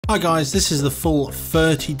Hi guys, this is the full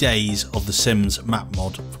 30 days of the Sims map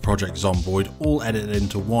mod for Project Zomboid, all edited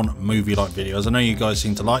into one movie-like videos. I know you guys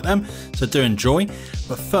seem to like them, so do enjoy.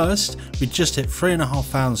 But first, we just hit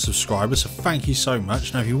 3,500 subscribers, so thank you so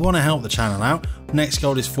much. Now, if you want to help the channel out, next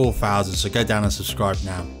goal is 4,000, so go down and subscribe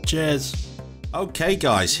now. Cheers. Okay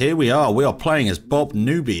guys, here we are. We are playing as Bob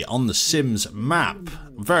Newbie on the Sims map.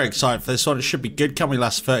 I'm very excited for this one. It should be good. Can we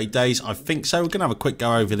last 30 days? I think so. We're going to have a quick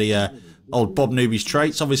go over the old Bob Newbie's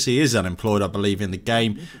traits. Obviously, he is unemployed, I believe, in the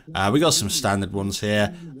game. We got some standard ones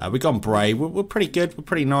here. We gone brave. We're pretty good. We're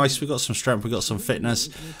pretty nice. We got some strength. We got some fitness.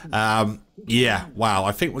 Yeah, wow.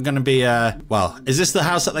 I think we're going to be. Well, is this the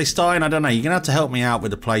house that they start in? I don't know. You're gonna have to help me out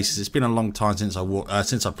with the places. It's been a long time since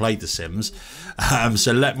I played The Sims.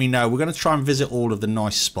 So let me know. We're going to try and visit all of the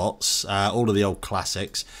nice spots, all of the old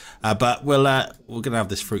classics. But we're going to have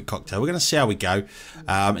this fruit cocktail. We're going to see how we go.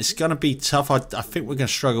 It's going to be tough. I think we're going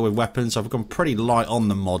to struggle with weapons. I've gone pretty light on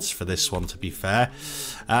the mods for this one, to be fair.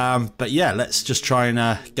 But yeah, let's just try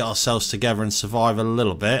and get ourselves together and survive a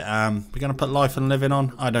little bit. We're going to put life and living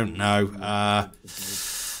on. I don't know.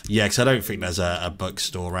 Yeah, because I don't think there's a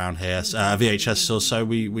bookstore around here. A VHS store, so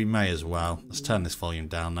we may as well. Let's turn this volume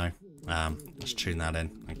down though. Let's tune that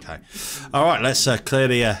in. Okay. All right, let's clear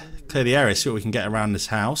the area, see what we can get around this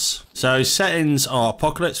house. So settings are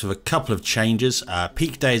apocalypse with a couple of changes.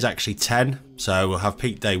 Peak day is actually 10, so we'll have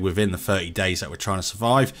peak day within the 30 days that we're trying to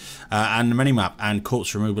survive. And the minimap and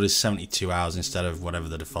corpse removal is 72 hours instead of whatever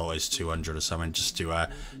the default is, 200 or something, just to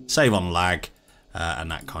save on lag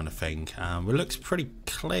and that kind of thing. It looks pretty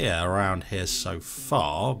clear around here so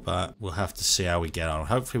far, but we'll have to see how we get on.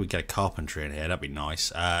 Hopefully we get a carpentry in here, that'd be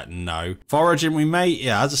nice. No. Foraging we may,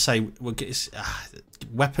 yeah, as I say, we'll get,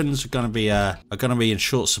 weapons are going to be in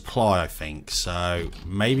short supply, I think. So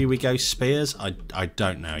maybe we go spears. I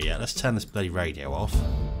don't know yet. Let's turn this bloody radio off.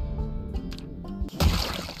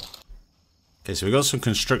 Okay, so we've got some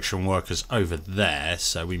construction workers over there,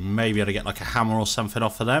 so we may be able to get like a hammer or something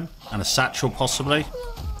off of them, and a satchel possibly.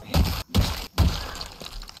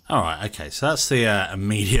 Alright, okay, so that's the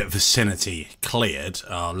immediate vicinity cleared.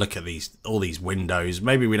 Oh, look at all these windows.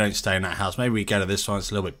 Maybe we don't stay in that house. Maybe we go to this one,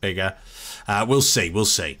 it's a little bit bigger. We'll see, we'll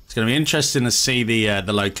see. It's going to be interesting to see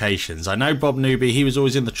the locations. I know Bob Newbie, he was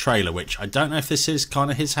always in the trailer, which I don't know if this is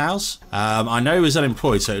kind of his house. I know he was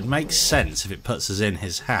unemployed, so it would make sense if it puts us in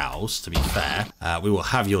his house, to be fair. We will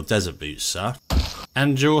have your desert boots, sir.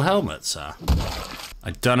 And your helmet, sir. I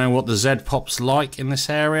don't know what the Z-Pop's like in this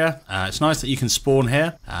area. It's nice that you can spawn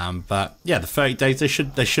here, but yeah, the 30 days,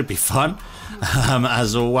 they should be fun.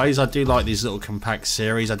 As always, I do like these little compact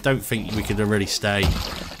series. I don't think we could really stay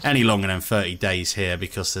any longer than 30 days here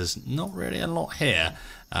because there's not really a lot here.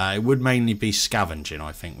 It would mainly be scavenging,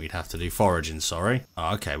 I think we'd have to do. Foraging, sorry.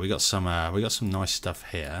 Oh, okay, we got some nice stuff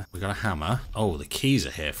here. We got a hammer. Oh, the keys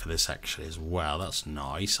are here for this actually as well. That's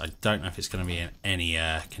nice. I don't know if it's going to be in any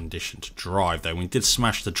condition to drive though. We did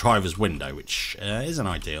smash the driver's window, which isn't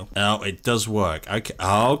ideal. Oh, it does work. Okay.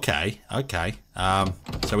 Oh, okay. Okay.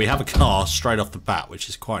 So we have a car straight off the bat, which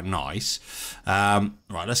is quite nice. Right,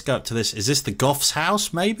 let's go up to this. Is this the Goth's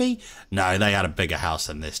house, maybe? No, they had a bigger house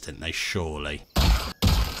than this, didn't they? Surely.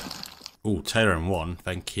 Oh, Taylor and one,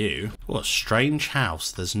 thank you. What a strange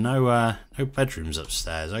house. There's no bedrooms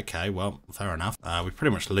upstairs. Okay, well, fair enough. We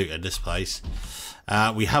pretty much looted this place.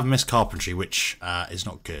 We have missed carpentry, which is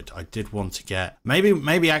not good. I did want to get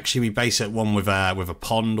maybe actually we base it one with a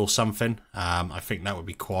pond or something. I think that would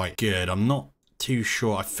be quite good. I'm not too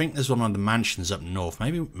sure. I think there's one of the mansions up north.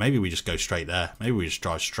 Maybe we just go straight there. Maybe we just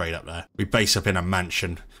drive straight up there. We base up in a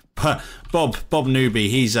mansion. But Bob Newbie,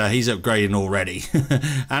 he's upgrading already,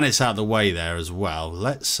 and it's out of the way there as well.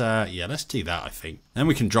 Let's do that. I think then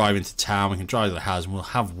we can drive into town. We can drive to the house, and we'll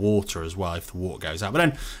have water as well if the water goes out. But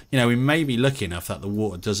then, you know, we may be lucky enough that the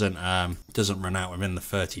water doesn't run out within the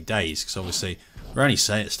 30 days because obviously we're only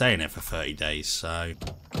staying here for 30 days. So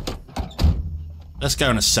let's go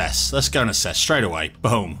and assess. Let's go and assess straight away.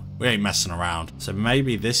 Boom. We ain't messing around. So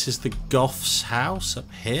maybe this is the Goth's house up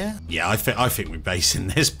here. Yeah, I think we're basing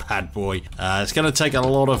this bad boy. It's going to take a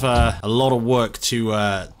lot of work to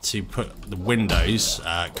put the windows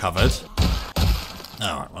covered.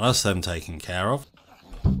 All right, well that's them taken care of.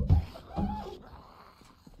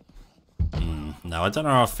 No, I don't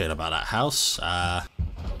know how I feel about that house.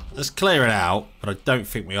 Let's clear it out, but I don't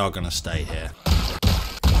think we are going to stay here.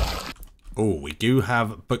 Oh, we do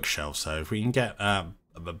have bookshelves, so if we can get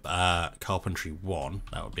carpentry 1,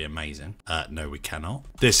 that would be amazing. No, we cannot.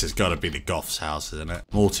 This has got to be the Goth's house, isn't it?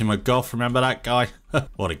 Mortimer Goth, remember that guy?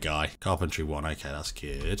 What a guy. Carpentry 1. Okay, that's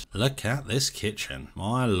good. Look at this kitchen.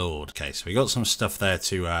 My lord. Okay, so we got some stuff there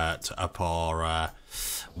to up our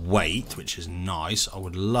weight, which is nice. I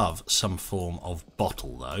would love some form of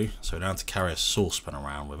bottle though, so we don't have to carry a saucepan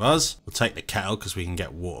around with us. We'll take the kettle because we can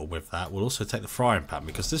get water with that. We'll also take the frying pan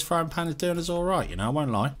because this frying pan is doing us all right, you know, I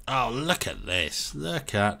won't lie. Oh, look at this.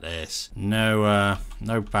 Look at this. No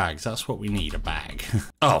bags. That's what we need, a bag.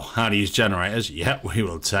 Oh, how to use generators. Yep, we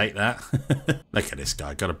will take that. Look at this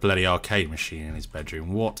guy. Got a bloody arcade machine in his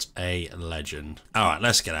bedroom. What a legend. All right,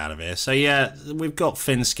 let's get out of here. So yeah, we've got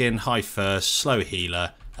thin skin, high thirst, slow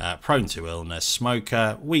healer, prone to illness,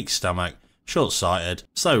 smoker, weak stomach, short-sighted,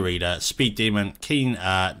 slow reader, speed demon, keen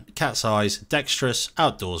cat's eyes, dexterous,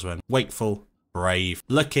 outdoorsman, wakeful, brave,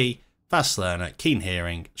 lucky, fast learner, keen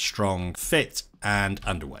hearing, strong, fit, and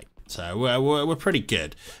underweight. So we're pretty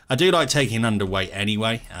good. I do like taking underweight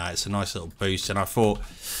anyway. It's a nice little boost, and I thought,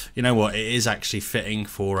 you know what, it is actually fitting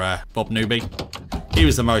for Bob Newbie. He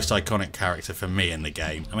was the most iconic character for me in the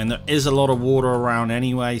game. I mean, there is a lot of water around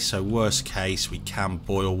anyway, so worst case, we can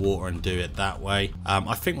boil water and do it that way.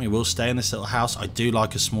 I think we will stay in this little house. I do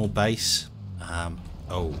like a small base.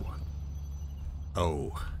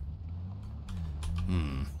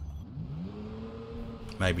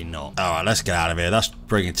 Maybe not. All right, let's get out of here. That's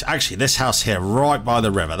bringing to actually this house here right by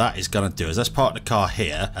the river. That is going to do us. Let's park the car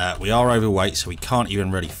here. We are overweight, so we can't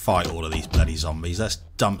even really fight all of these bloody zombies. Let's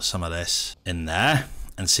dump some of this in there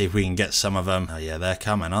and see if we can get some of them. Oh yeah, they're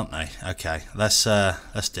coming, aren't they? Okay, let's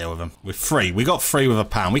deal with them. We're free. We got free with a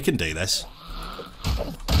pound. We can do this.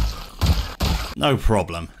 No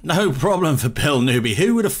problem. No problem for Bill Newbie.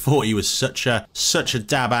 Who would have thought he was such a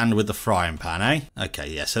dab hand with the frying pan, eh? Okay,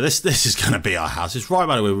 yeah, so this is going to be our house. It's right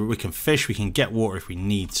by the way. We can fish. We can get water if we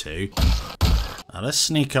need to. Now, let's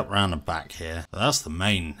sneak up around the back here. That's the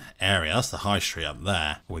main area. That's the high street up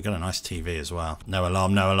there. We got a nice TV as well. No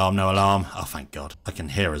alarm, no alarm, no alarm. Oh, thank God. I can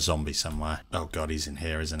hear a zombie somewhere. Oh, God, he's in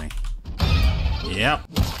here, isn't he? Yep.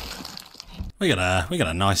 We got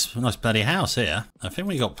a nice bloody house here. I think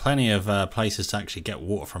we got plenty of places to actually get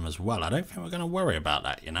water from as well. I don't think we're going to worry about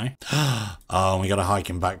that, you know. Oh, we got a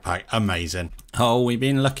hiking backpack. Amazing. Oh, we've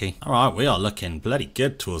been lucky. All right, we are looking bloody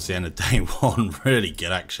good towards the end of day one. Really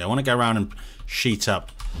good, actually. I want to go around and sheet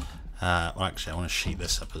up. Well, actually, I want to sheet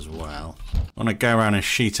this up as well. I want to go around and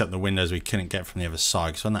sheet up the windows we couldn't get from the other side,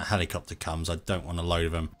 because when that helicopter comes, I don't want a load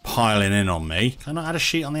of them piling in on me. Can I not add a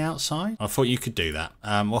sheet on the outside? I thought you could do that.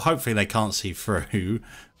 Well, hopefully they can't see through.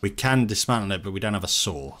 We can dismantle it, but we don't have a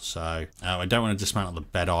saw, so I don't want to dismantle the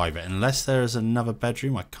bed either, unless there is another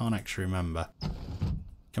bedroom. I can't actually remember.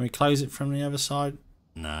 Can we close it from the other side?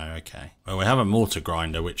 No, okay. Well, we have a mortar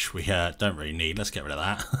grinder, which we don't really need. Let's get rid of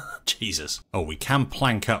that. Jesus. Oh, we can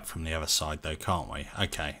plank up from the other side, though, can't we?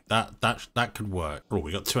 Okay, that could work. Oh,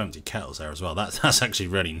 we got 2 empty kettles there as well. That's actually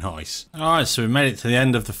really nice. All right, so we made it to the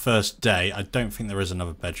end of the first day. I don't think there is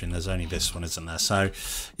another bedroom. There's only this one, isn't there? So,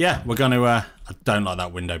 yeah, we're going to... I don't like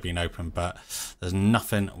that window being open, but there's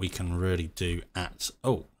nothing we can really do at...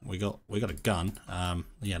 Oh, we got a gun.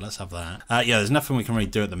 Yeah, let's have that. Yeah, there's nothing we can really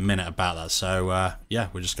do at the minute about that. So, yeah,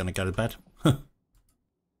 we're just going to go to bed.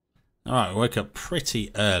 All right, we woke up pretty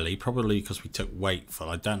early, probably because we took wakeful.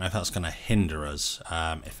 I don't know if that's going to hinder us,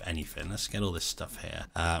 if anything. Let's get all this stuff here.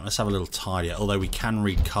 Let's have a little tidy, although we can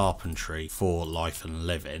read carpentry for life and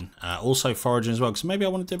living. Also foraging as well, because maybe I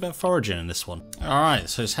want to do a bit of foraging in this one. All right,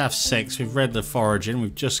 so it's 6:30. We've read the foraging.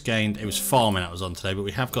 We've just gained, it was farming that was on today, but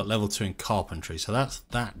we have got level 2 in carpentry, so that's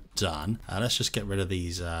that done. Let's just get rid of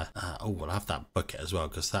these. Oh, we'll have that bucket as well,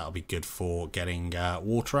 because that'll be good for getting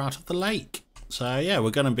water out of the lake. So yeah,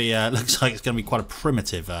 we're going to be, looks like it's going to be quite a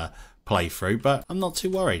primitive playthrough, but I'm not too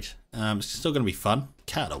worried. It's still going to be fun.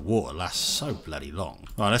 Cat of water lasts so bloody long.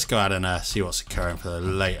 Right, let's go out and see what's occurring for the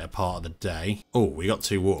later part of the day. Oh, we got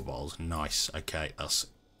 2 water bottles. Nice. Okay, that's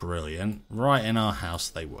brilliant. Right in our house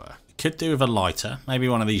they were. Could do with a lighter. Maybe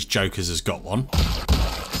one of these jokers has got one.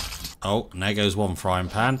 Oh, and there goes one frying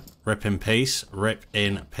pan. Rip in peace. Rip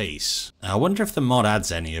in peace. Now, I wonder if the mod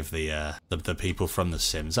adds any of the people from The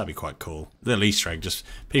Sims. That'd be quite cool. Little Easter egg, just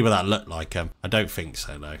people that look like them. I don't think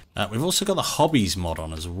so, though. We've also got the hobbies mod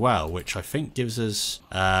on as well, which I think gives us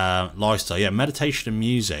lifestyle. Yeah, meditation and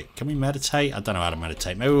music. Can we meditate? I don't know how to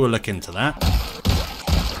meditate. Maybe we'll look into that.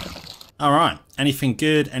 All right. Anything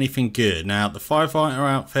good? Anything good? Now, the firefighter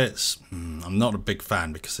outfits, I'm not a big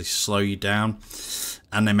fan because they slow you down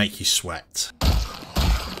and they make you sweat.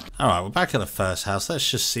 All right, we're back at the first house. Let's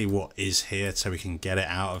just see what is here so we can get it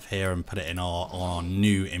out of here and put it in our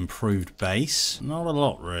new improved base. Not a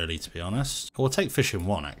lot, really, to be honest. We'll take fishing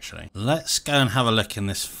 1, actually. Let's go and have a look in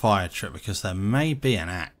this fire trip because there may be an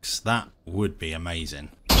axe. That would be amazing.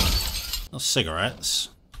 Not cigarettes.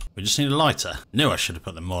 We just need a lighter. Knew I should have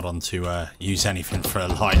put the mod on to use anything for a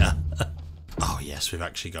lighter. Oh yes, we've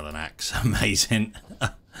actually got an axe. Amazing.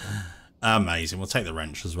 Amazing. We'll take the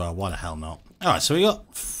wrench as well. Why the hell not? Alright, so we got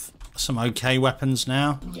some okay weapons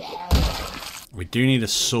now. We do need a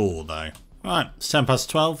saw though. Right, it's 10 past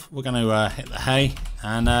 12. We're going to hit the hay.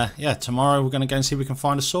 And yeah, tomorrow we're going to go and see if we can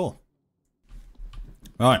find a saw.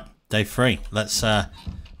 Right, day 3. Let's, yeah,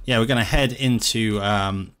 we're going to head into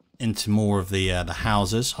more of the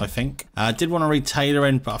houses, I think. I did want to read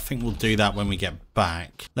tailoring, but I think we'll do that when we get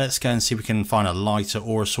back. Let's go and see if we can find a lighter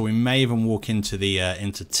or a saw. We may even walk into the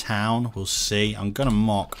into town. We'll see. I'm going to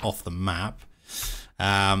mark off the map.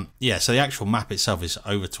 Yeah, so the actual map itself is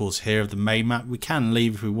over towards here of the main map. We can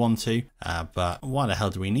leave if we want to, but why the hell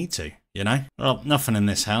do we need to, you know? Well, nothing in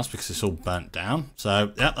this house because it's all burnt down.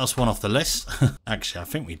 So, yeah, that's one off the list. Actually, I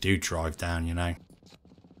think we do drive down, you know.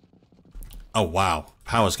 Oh, wow.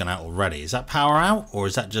 Power's gone out already. Is that power out, or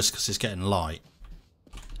is that just because it's getting light?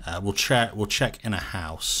 We'll check in a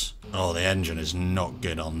house. Oh, the engine is not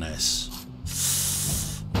good on this.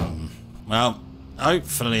 Well...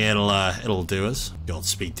 hopefully it'll do us.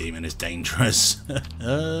 Godspeed Demon is dangerous.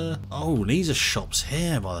 Oh, these are shops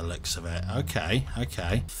here by the looks of it. Okay,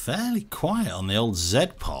 okay. Fairly quiet on the old Z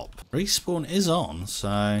pop. Respawn is on,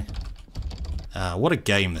 so what a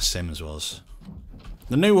game the Sims was.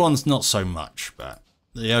 The new one's not so much, but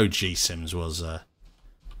the OG Sims was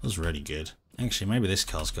really good. Actually, maybe this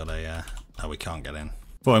car's got a oh, we can't get in.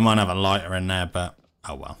 Thought we might have a lighter in there, but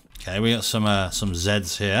oh well. Okay, we got some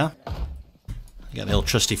Zs here. Get the old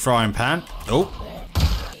trusty frying pan. Oh.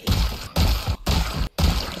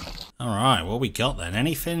 Alright, what we got then?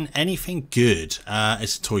 Anything good?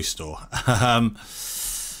 It's a toy store.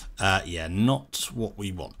 Yeah, not what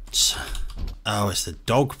we want. Oh, it's the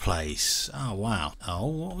dog place. Oh, wow. Oh,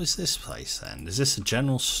 what was this place then? Is this a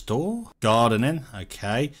general store? Gardening.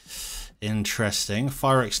 Okay. Interesting.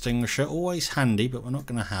 Fire extinguisher, always handy, but we're not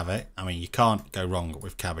going to have it. I mean, you can't go wrong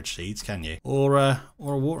with cabbage seeds, can you? Or a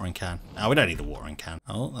watering can. Oh, we don't need a watering can.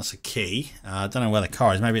 Oh, that's a key. I don't know where the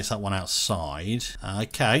car is. Maybe it's that one outside.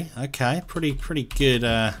 Okay, okay. Pretty good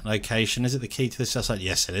location. Is it the key to this outside?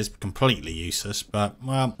 Yes, it is. Completely useless, but,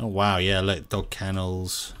 well, oh, wow. Yeah, look, dog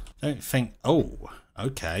kennels. Don't think... Oh,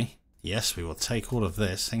 okay. Yes, we will take all of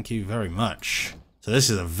this. Thank you very much. So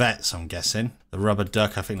this is a vet, I'm guessing. The rubber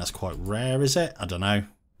duck, I think that's quite rare, is it? I don't know.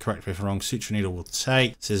 Correct me if I'm wrong. Suture needle we'll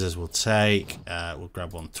take. Scissors we'll take. We'll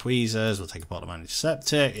grab one tweezers. We'll take a bottle of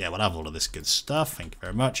antiseptic. Yeah, we'll have all of this good stuff. Thank you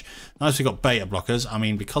very much. Nice we've got beta blockers. I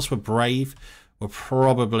mean, because we're brave, we're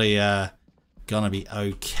probably going to be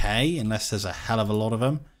okay, unless there's a hell of a lot of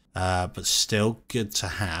them. But still good to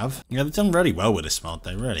have. Yeah, they've done really well with this mod.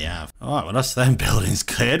 They really have. All right, well, that's them buildings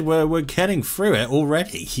cleared. We're getting through it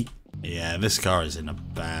already. Yeah, this car is in a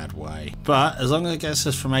bad way. But as long as it gets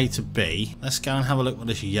us from A to B, let's go and have a look what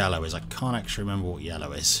this yellow is. I can't actually remember what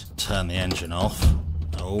yellow is. Turn the engine off.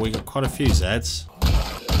 Oh, we got quite a few Zs.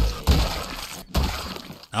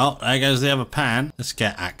 Oh, there goes the other pan. Let's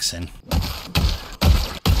get axing.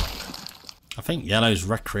 I think yellow's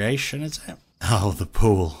recreation, is it? Oh, the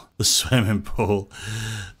pool. The swimming pool.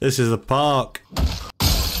 This is the park.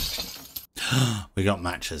 We got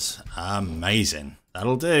matches. Amazing.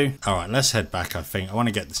 That'll do. All right, let's head back, I think. I want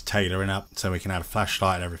to get this tailoring up so we can add a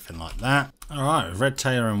flashlight and everything like that. All right, we've read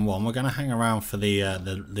tailoring 1. We're going to hang around for the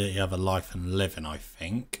other life and living, I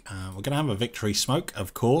think. We're going to have a victory smoke,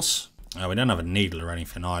 of course. We don't have a needle or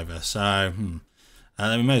anything either, so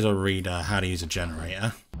then we may as well read how to use a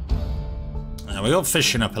generator. We got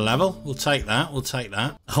fishing up a level. We'll take that. We'll take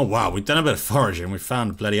that. Oh, wow. We've done a bit of foraging. We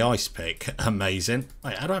found a bloody ice pick. Amazing.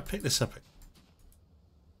 Wait, how do I pick this up?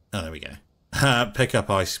 Oh, there we go. Pick up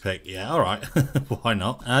ice pick. Yeah, all right. Why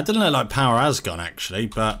not? Didn't look like power has gone, actually,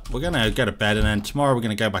 but we're going to go to bed, and then tomorrow we're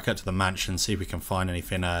going to go back up to the mansion and see if we can find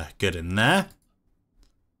anything good in there.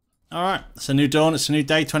 All right. It's a new dawn. It's a new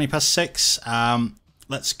day, 20 past 6.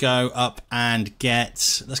 Let's go up and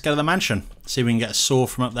let's go to the mansion. See if we can get a saw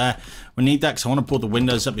from up there. We need that because I want to pull the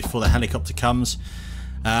windows up before the helicopter comes.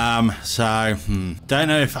 Don't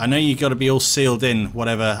know if, I know you got to be all sealed in,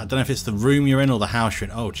 whatever. I don't know if it's the room you're in or the house you're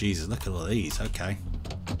in. Oh, Jesus, look at all these. Okay.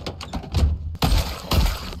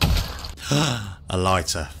 A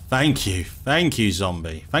lighter. Thank you. Thank you,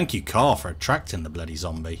 zombie. Thank you, car, for attracting the bloody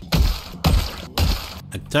zombie.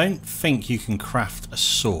 I don't think you can craft a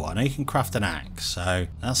saw. I know you can craft an axe, so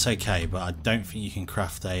that's okay, but I don't think you can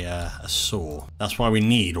craft a saw. That's why we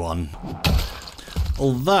need one.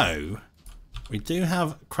 Although, we do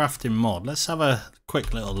have crafting mod. Let's have a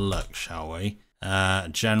quick little look, shall we?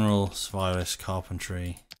 General, survivalist,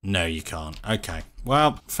 carpentry. No, you can't. Okay.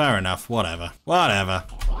 Well, fair enough. Whatever. Whatever.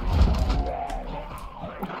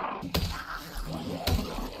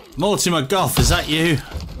 Mortimer Goff, is that you?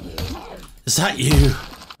 Is that you?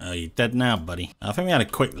 Oh, you're dead now, buddy. I think we had a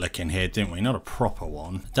quick look in here, didn't we? Not a proper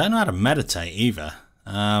one. Don't know how to meditate either.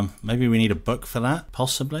 Maybe we need a book for that,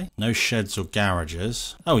 possibly. No sheds or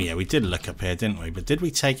garages. Oh yeah, we did look up here, didn't we? But did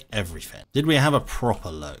we take everything? Did we have a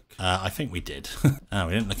proper look? I think we did. Oh,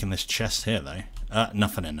 we didn't look in this chest here, though.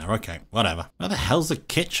 Nothing in there. Okay, whatever. Where the hell's the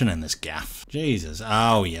kitchen in this gaff? Jesus.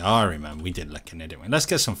 Oh yeah, I remember. We did look in there, didn't we? Let's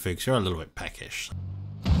get some food, because you're a little bit peckish.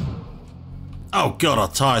 Oh god, our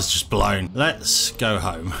tyre's just blown. Let's go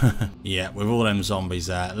home. Yeah, with all them zombies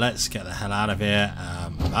there, let's get the hell out of here.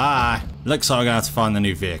 Bye. Looks like we're gonna have to find the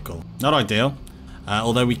new vehicle. Not ideal.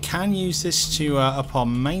 Although we can use this to up our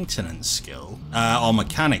maintenance skill, our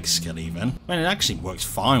mechanic skill even. I mean, it actually works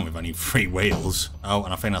fine with only 3 wheels. Oh,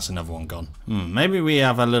 and I think that's another one gone. Maybe we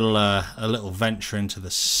have a little venture into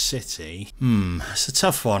the city. It's a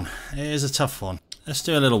tough one. It is a tough one. Let's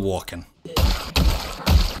do a little walking.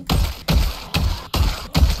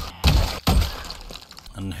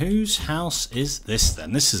 And whose house is this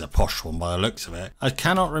then? This is a posh one by the looks of it. I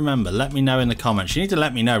cannot remember. Let me know in the comments. You need to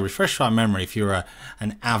let me know. Refresh my memory if you're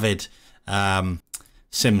an avid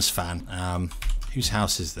Sims fan. Whose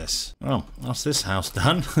house is this? Well, what's this house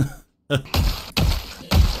done?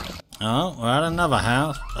 Oh, we're at another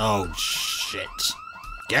house. Oh, shit.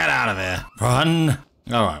 Get out of here. Run.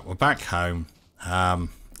 All right, we're back home.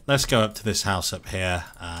 Let's go up to this house up here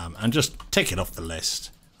and just tick it off the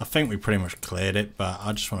list. I think we pretty much cleared it, but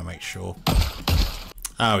I just want to make sure.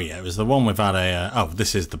 Oh yeah, it was the one without a... oh,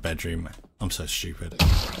 this is the bedroom. I'm so stupid.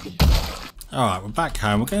 Alright, we're back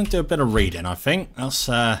home. We're going to do a bit of reading, I think. Let's,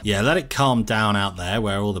 yeah, let it calm down out there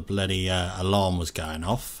where all the bloody alarm was going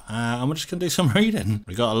off. And we're just going to do some reading.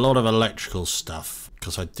 We got a lot of electrical stuff,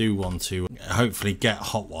 because I do want to hopefully get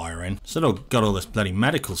hot wiring. Still got all this bloody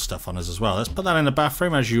medical stuff on us as well. Let's put that in the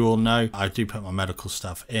bathroom. As you all know, I do put my medical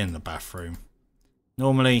stuff in the bathroom.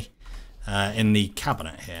 Normally in the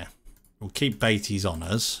cabinet here. We'll keep Beatty's on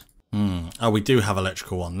us. Oh, we do have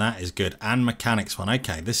electrical one. That is good. And mechanics one.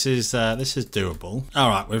 Okay, this is doable. All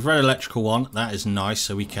right, we've read electrical one. That is nice.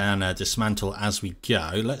 So we can dismantle as we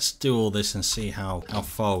go. Let's do all this and see how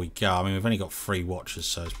far we go. I mean, we've only got 3 watches,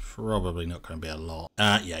 so it's probably not going to be a lot.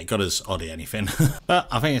 Yeah, it got us oddly anything. But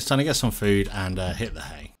I think it's time to get some food and hit the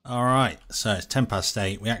hay. All right, so it's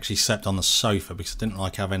 8:10. We actually slept on the sofa because I didn't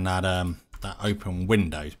like having that open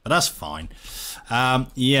window, but that's fine.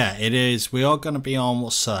 Yeah, it is. We are going to be on,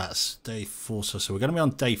 what's that? That's day 4, so we're going to be on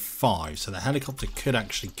day 5, so the helicopter could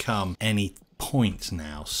actually come any point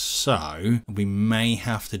now, so we may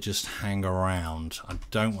have to just hang around. I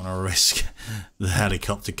don't want to risk the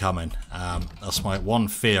helicopter coming. That's my one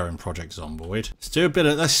fear in Project Zomboid.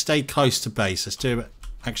 Let's stay close to base. Let's do a bit.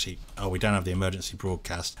 Actually, oh, we don't have the emergency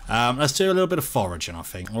broadcast. Let's do a little bit of foraging, I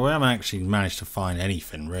think. Well, we haven't actually managed to find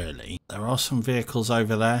anything, really. There are some vehicles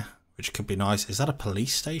over there, which could be nice. Is that a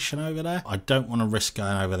police station over there? I don't want to risk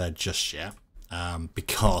going over there just yet.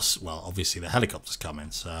 Because, well, obviously the helicopter's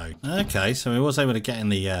coming, so... Okay, so we was able to get in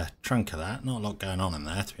the trunk of that. Not a lot going on in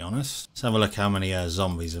there, to be honest. Let's have a look how many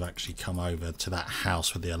zombies have actually come over to that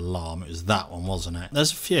house with the alarm. It was that one, wasn't it?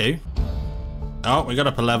 There's a few. Oh, we got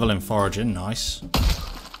up a level in foraging. Nice.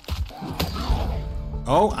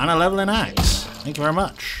 Oh, and a level in axe. Thank you very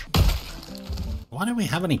much. Why don't we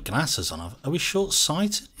have any glasses on? Are we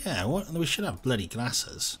short-sighted? Yeah, we should have bloody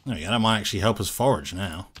glasses. There we go. That might actually help us forage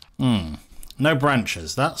now. No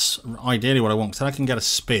branches. That's ideally what I want, because I can get a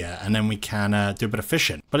spear and then we can do a bit of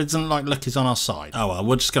fishing. But it doesn't like Lucky's on our side. Oh well,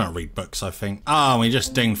 we're just going to read books, I think. Oh, we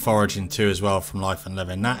just dinged foraging too as well from Life and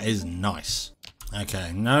Living. That is nice.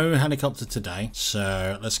 Okay, no helicopter today,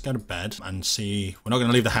 so let's go to bed and see. We're not going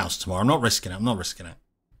to leave the house tomorrow. I'm not risking it. I'm not risking it.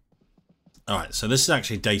 All right, so this is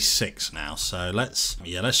actually day 6 now, so let's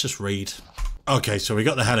just read. Okay, so we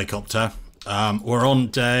got the helicopter. We're on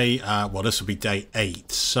day, well, this will be day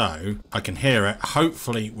 8, so I can hear it.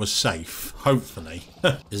 Hopefully we're safe. Hopefully.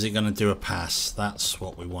 Is it going to do a pass? That's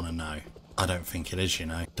what we want to know. I don't think it is, you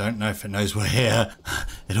know. Don't know if it knows we're here.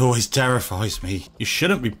 It always terrifies me. You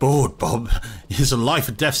shouldn't be bored, Bob. It's a life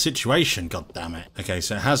or death situation, god damn it. Okay,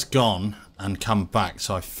 so it has gone and come back,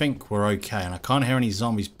 so I think we're okay. And I can't hear any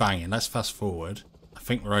zombies banging. Let's fast forward. I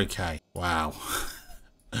think we're okay. Wow.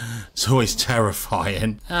 It's always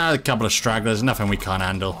terrifying. A couple of stragglers, nothing we can't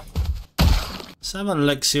handle. Let's have a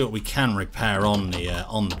look, see what we can repair on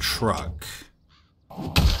the truck.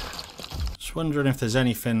 Just wondering if there's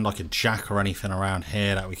anything like a jack or anything around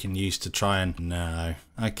here that we can use to try and... No.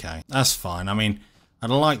 Okay, that's fine. I mean, I'd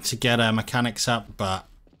like to get mechanics up, but,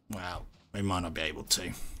 well, we might not be able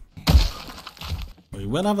to. We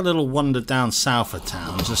will have a little wander down south of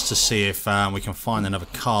town just to see if we can find another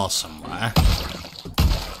car somewhere.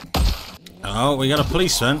 Oh, we got a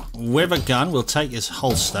policeman with a gun. We'll take his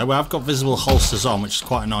holster. Well, I've got visible holsters on, which is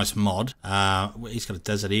quite a nice mod. He's got a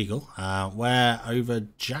Desert Eagle. Wear over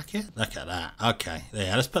jacket? Look at that. Okay,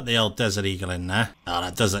 yeah, let's put the old Desert Eagle in there. Oh,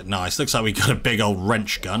 that does look nice. Looks like we got a big old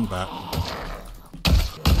wrench gun, but...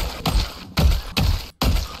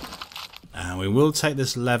 And we will take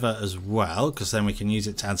this lever as well, because then we can use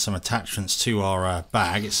it to add some attachments to our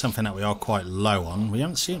bag. It's something that we are quite low on. We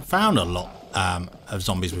haven't found a lot of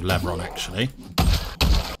zombies with lever on, actually.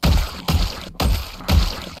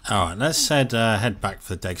 Alright, let's head back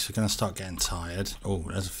for the day, because we're going to start getting tired. Oh,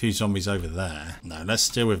 there's a few zombies over there. No, let's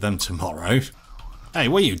deal with them tomorrow. Hey,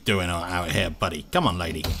 what are you doing out here, buddy? Come on,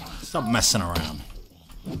 lady. Stop messing around.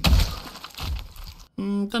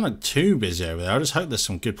 Don't look too busy over there. I just hope there's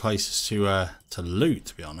some good places to loot,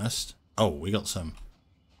 to be honest. Oh, we got some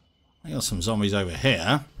zombies over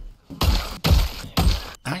here.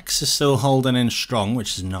 Axe is still holding in strong,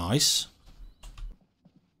 which is nice.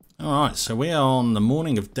 Alright, so we are on the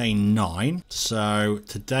morning of day 9. So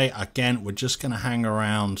today, again, we're just going to hang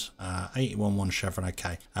around 81 Chevron.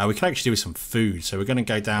 Okay. We can actually do with some food. So we're going to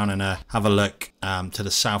go down and have a look to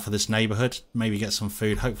the south of this neighborhood. Maybe get some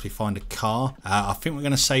food, hopefully find a car. I think we're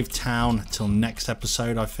going to save town till next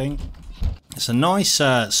episode, I think. It's a nice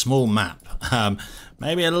small map.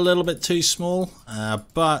 Maybe a little bit too small,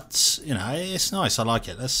 but, you know, it's nice. I like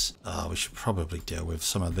it. We should probably deal with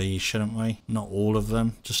some of these, shouldn't we? Not all of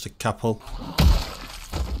them, just a couple.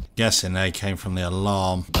 Guessing they came from the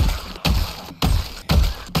alarm.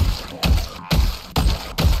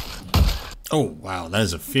 Oh, wow,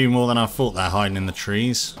 there's a few more than I thought they're hiding in the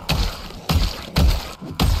trees.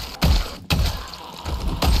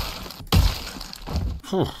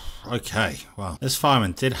 Whew. Okay, well, this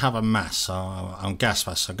fireman did have a mask, gas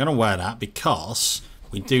mask, so I'm going to wear that because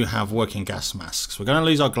we do have working gas masks. We're going to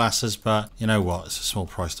lose our glasses, but you know what? It's a small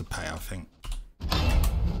price to pay, I think.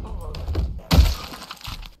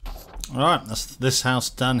 Alright, that's this house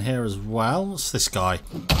done here as well. What's this guy?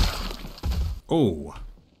 Oh,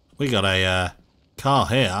 we got a car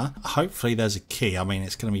here. Hopefully there's a key. I mean,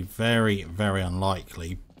 it's going to be very, very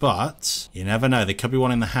unlikely, but you never know. There could be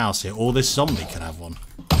one in the house here, or this zombie could have one.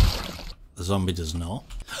 The zombie does not,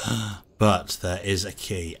 but there is a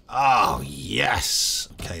key. Oh, yes.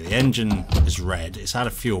 Okay, the engine is red. It's out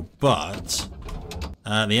of fuel, but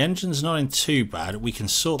the engine's not in too bad. We can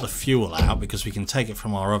sort the fuel out because we can take it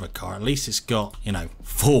from our other car. At least it's got, you know,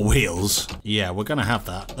 4 wheels. Yeah, we're going to have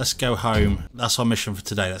that. Let's go home. That's our mission for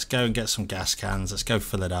today. Let's go and get some gas cans. Let's go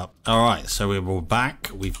fill it up. All right, so we're back.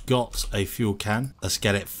 We've got a fuel can. Let's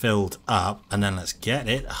get it filled up, and then let's get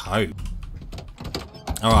it home.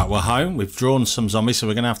 Alright, we're home. We've drawn some zombies, so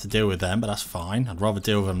we're going to have to deal with them, but that's fine. I'd rather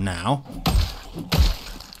deal with them now.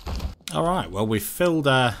 Alright, well, we've filled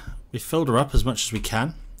her up as much as we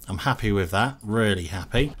can. I'm happy with that. Really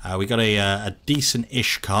happy. We got a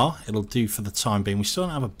decent-ish car. It'll do for the time being. We still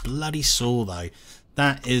don't have a bloody saw, though.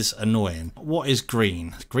 That is annoying. What is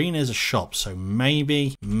green? Green is a shop, so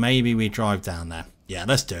maybe we drive down there. Yeah,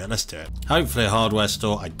 let's do it, let's do it. Hopefully a hardware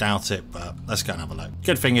store, I doubt it, but let's go and have a look.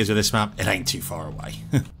 Good thing is with this map, it ain't too far away.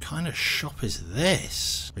 What kind of shop is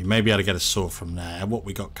this? We may be able to get a saw from there. What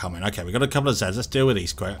we got coming? Okay, we got a couple of Zeds. Let's deal with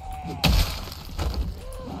these quick.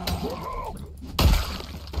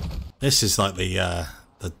 This is like the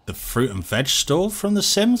fruit and veg store from the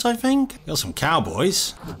Sims, I think. Got some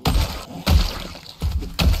cowboys.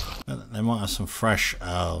 They might have some fresh...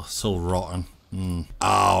 Oh, it's all rotten.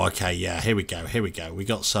 Oh, okay, yeah, here we go. We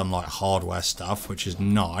got some, like, hardware stuff, which is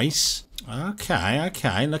nice.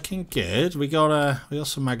 Okay, looking good. We got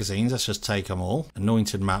some magazines. Let's just take them all.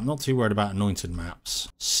 Anointed map. Not too worried about anointed maps.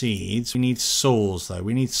 Seeds. We need saws, though.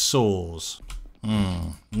 We need saws.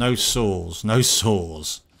 No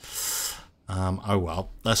saws. Oh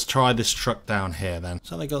well. Let's try this truck down here then.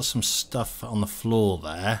 So they got some stuff on the floor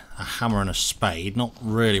there. A hammer and a spade. Not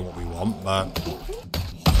really what we want, but...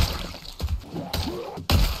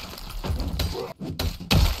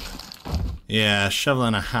 Yeah, shovel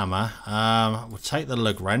and a hammer. We'll take the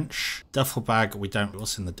lug wrench. Duffel bag, we don't...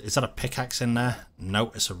 What's in the... Is that a pickaxe in there?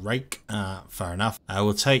 No, it's a rake. Fair enough.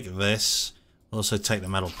 We'll take this. We'll also take the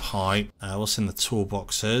metal pipe. What's in the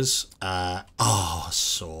toolboxes? Oh, a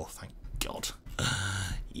saw. Thank God.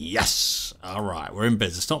 Yes! Alright, we're in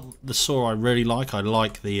business. Not the saw I really like. I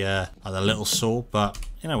like the little saw, but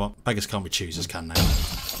you know what? Beggars can't be choosers, can they?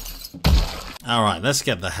 Alright, let's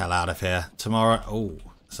get the hell out of here. Tomorrow... Oh...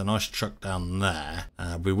 There's a nice truck down there.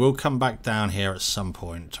 We will come back down here at some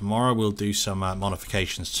point. Tomorrow we'll do some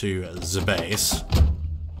modifications to the base.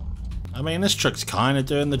 I mean, this truck's kind of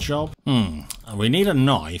doing the job. We need a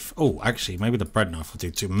knife. Oh, actually, maybe the bread knife will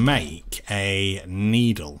do to make a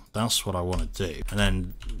needle. That's what I want to do.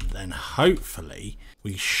 And then hopefully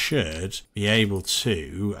we should be able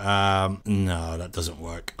to... no, that doesn't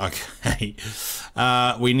work. Okay.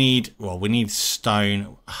 We need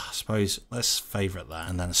stone. I suppose let's favourite that.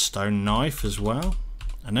 And then a stone knife as well.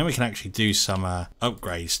 And then we can actually do some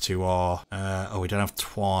upgrades to our... oh, we don't have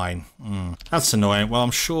twine. That's annoying. Well,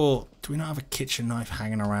 I'm sure... Do we not have a kitchen knife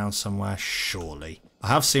hanging around somewhere? Surely. I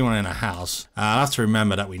have seen one in a house. I'll have to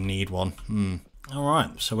remember that we need one.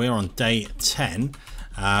 Alright, so we're on day 10.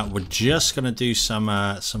 We're just going to do some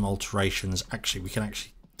alterations. Actually, we can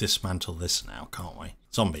actually dismantle this now, can't we?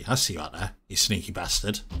 Zombie, I see you out there, you sneaky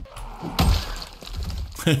bastard.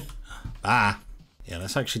 Ah. Yeah,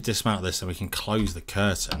 let's actually dismantle this so we can close the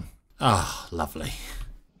curtain. Ah, lovely.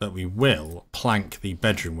 But we will plank the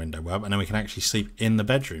bedroom window up and then we can actually sleep in the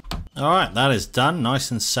bedroom. Alright, that is done. Nice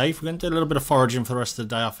and safe. We're going to do a little bit of foraging for the rest of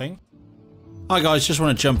the day, I think. Hi guys, just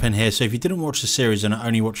want to jump in here. So if you didn't watch the series and are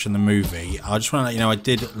only watching the movie, I just want to let you know I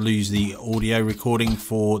did lose the audio recording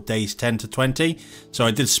for days 10 to 20. So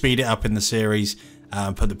I did speed it up in the series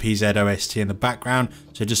and put the PZ OST in the background.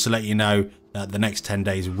 So just to let you know, the next 10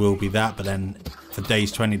 days will be that, but then for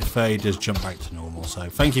days 20 to 30 it does jump back to normal. So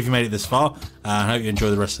thank you if you made it this far, and I hope you enjoy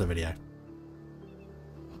the rest of the video.